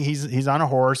 okay, he's on a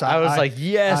horse. I was like,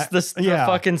 yes, the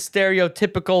fucking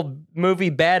stereotypical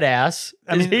movie badass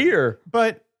is here.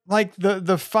 But like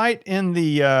the fight in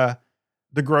the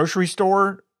grocery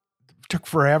store took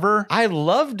forever. I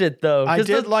loved it though. I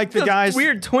did like the guys.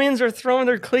 Weird twins are throwing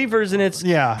their cleavers and it's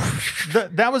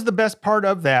that was the best part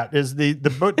of that is the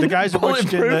guys who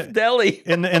butchered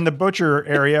in the butcher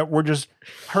area were just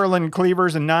hurling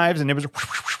cleavers and knives and it was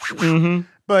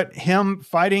but him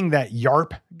fighting that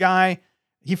YARP guy,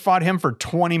 he fought him for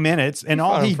 20 minutes and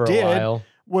all he did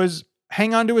was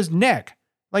hang on to his neck.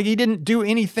 Like he didn't do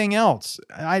anything else.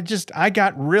 I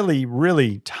got really,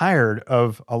 really tired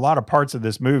of a lot of parts of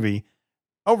this movie.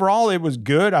 Overall, it was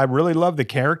good. I really loved the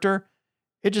character.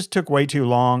 It just took way too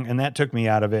long, and that took me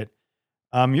out of it.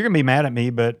 You're going to be mad at me,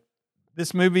 but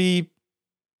this movie,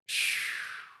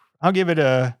 I'll give it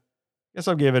a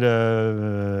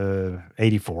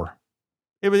 84.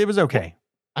 It was okay.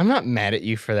 I'm not mad at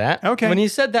you for that. Okay. When you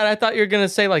said that, I thought you were going to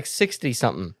say like 60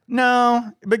 something.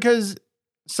 No, because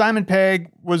Simon Pegg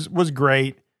was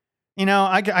great. You know,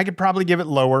 I could probably give it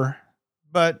lower,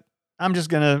 but I'm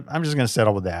just gonna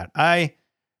settle with that. I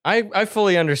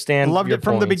fully understand. Loved it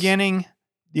from the beginning.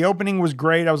 The opening was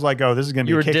great. I was like, oh, this is gonna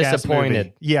be a kick-ass movie. You were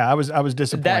disappointed. Yeah, I was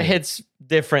disappointed. That hits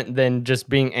different than just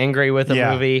being angry with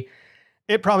a movie.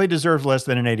 It probably deserves less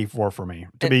than an 84 for me,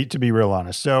 to be real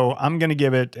honest. So I'm gonna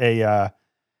give it I'll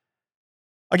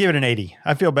give it an 80.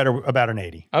 I feel better about an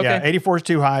 80. Okay. Yeah, 84 is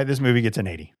too high. This movie gets an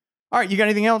 80. All right, you got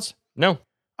anything else? No.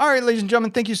 All right, ladies and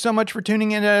gentlemen, thank you so much for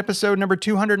tuning in to episode number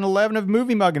 211 of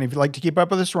Movie Muggin'. If you'd like to keep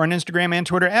up with us, we're on Instagram and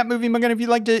Twitter at Movie Muggin'. If you'd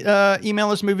like to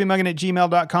email us,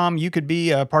 moviemuggin@gmail.com, you could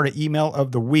be a part of Email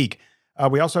of the Week.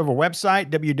 We also have a website,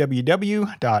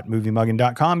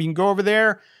 www.moviemuggin.com. You can go over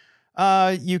there.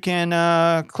 You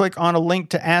can click on a link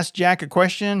to Ask Jack a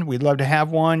Question. We'd love to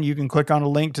have one. You can click on a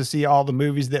link to see all the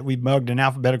movies that we've mugged in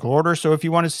alphabetical order. So if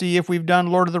you want to see if we've done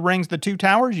Lord of the Rings, The Two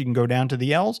Towers, you can go down to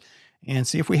the L's and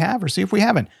see if we have or see if we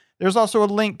haven't. There's also a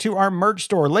link to our merch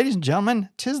store. Ladies and gentlemen,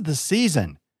 'tis the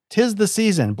season. 'Tis the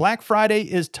season. Black Friday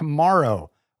is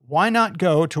tomorrow. Why not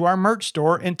go to our merch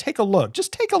store and take a look?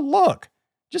 Just take a look.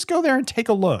 Just go there and take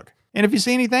a look. And if you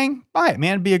see anything, buy it,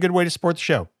 man. It'd be a good way to support the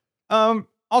show.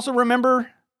 Also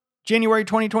remember, January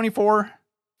 2024,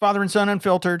 Father and Son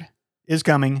Unfiltered is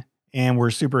coming, and we're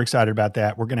super excited about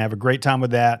that. We're going to have a great time with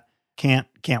that. Can't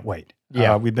wait.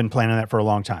 Yeah. We've been planning that for a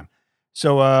long time.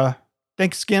 So,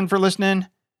 thanks again for listening.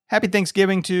 Happy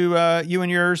Thanksgiving to you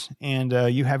and yours, and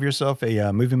you have yourself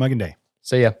a Movie Muggin' Day.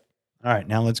 See ya. All right,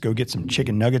 now let's go get some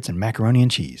chicken nuggets and macaroni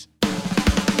and cheese.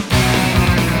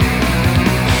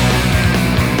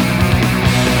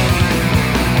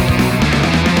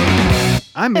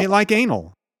 I may like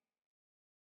anal.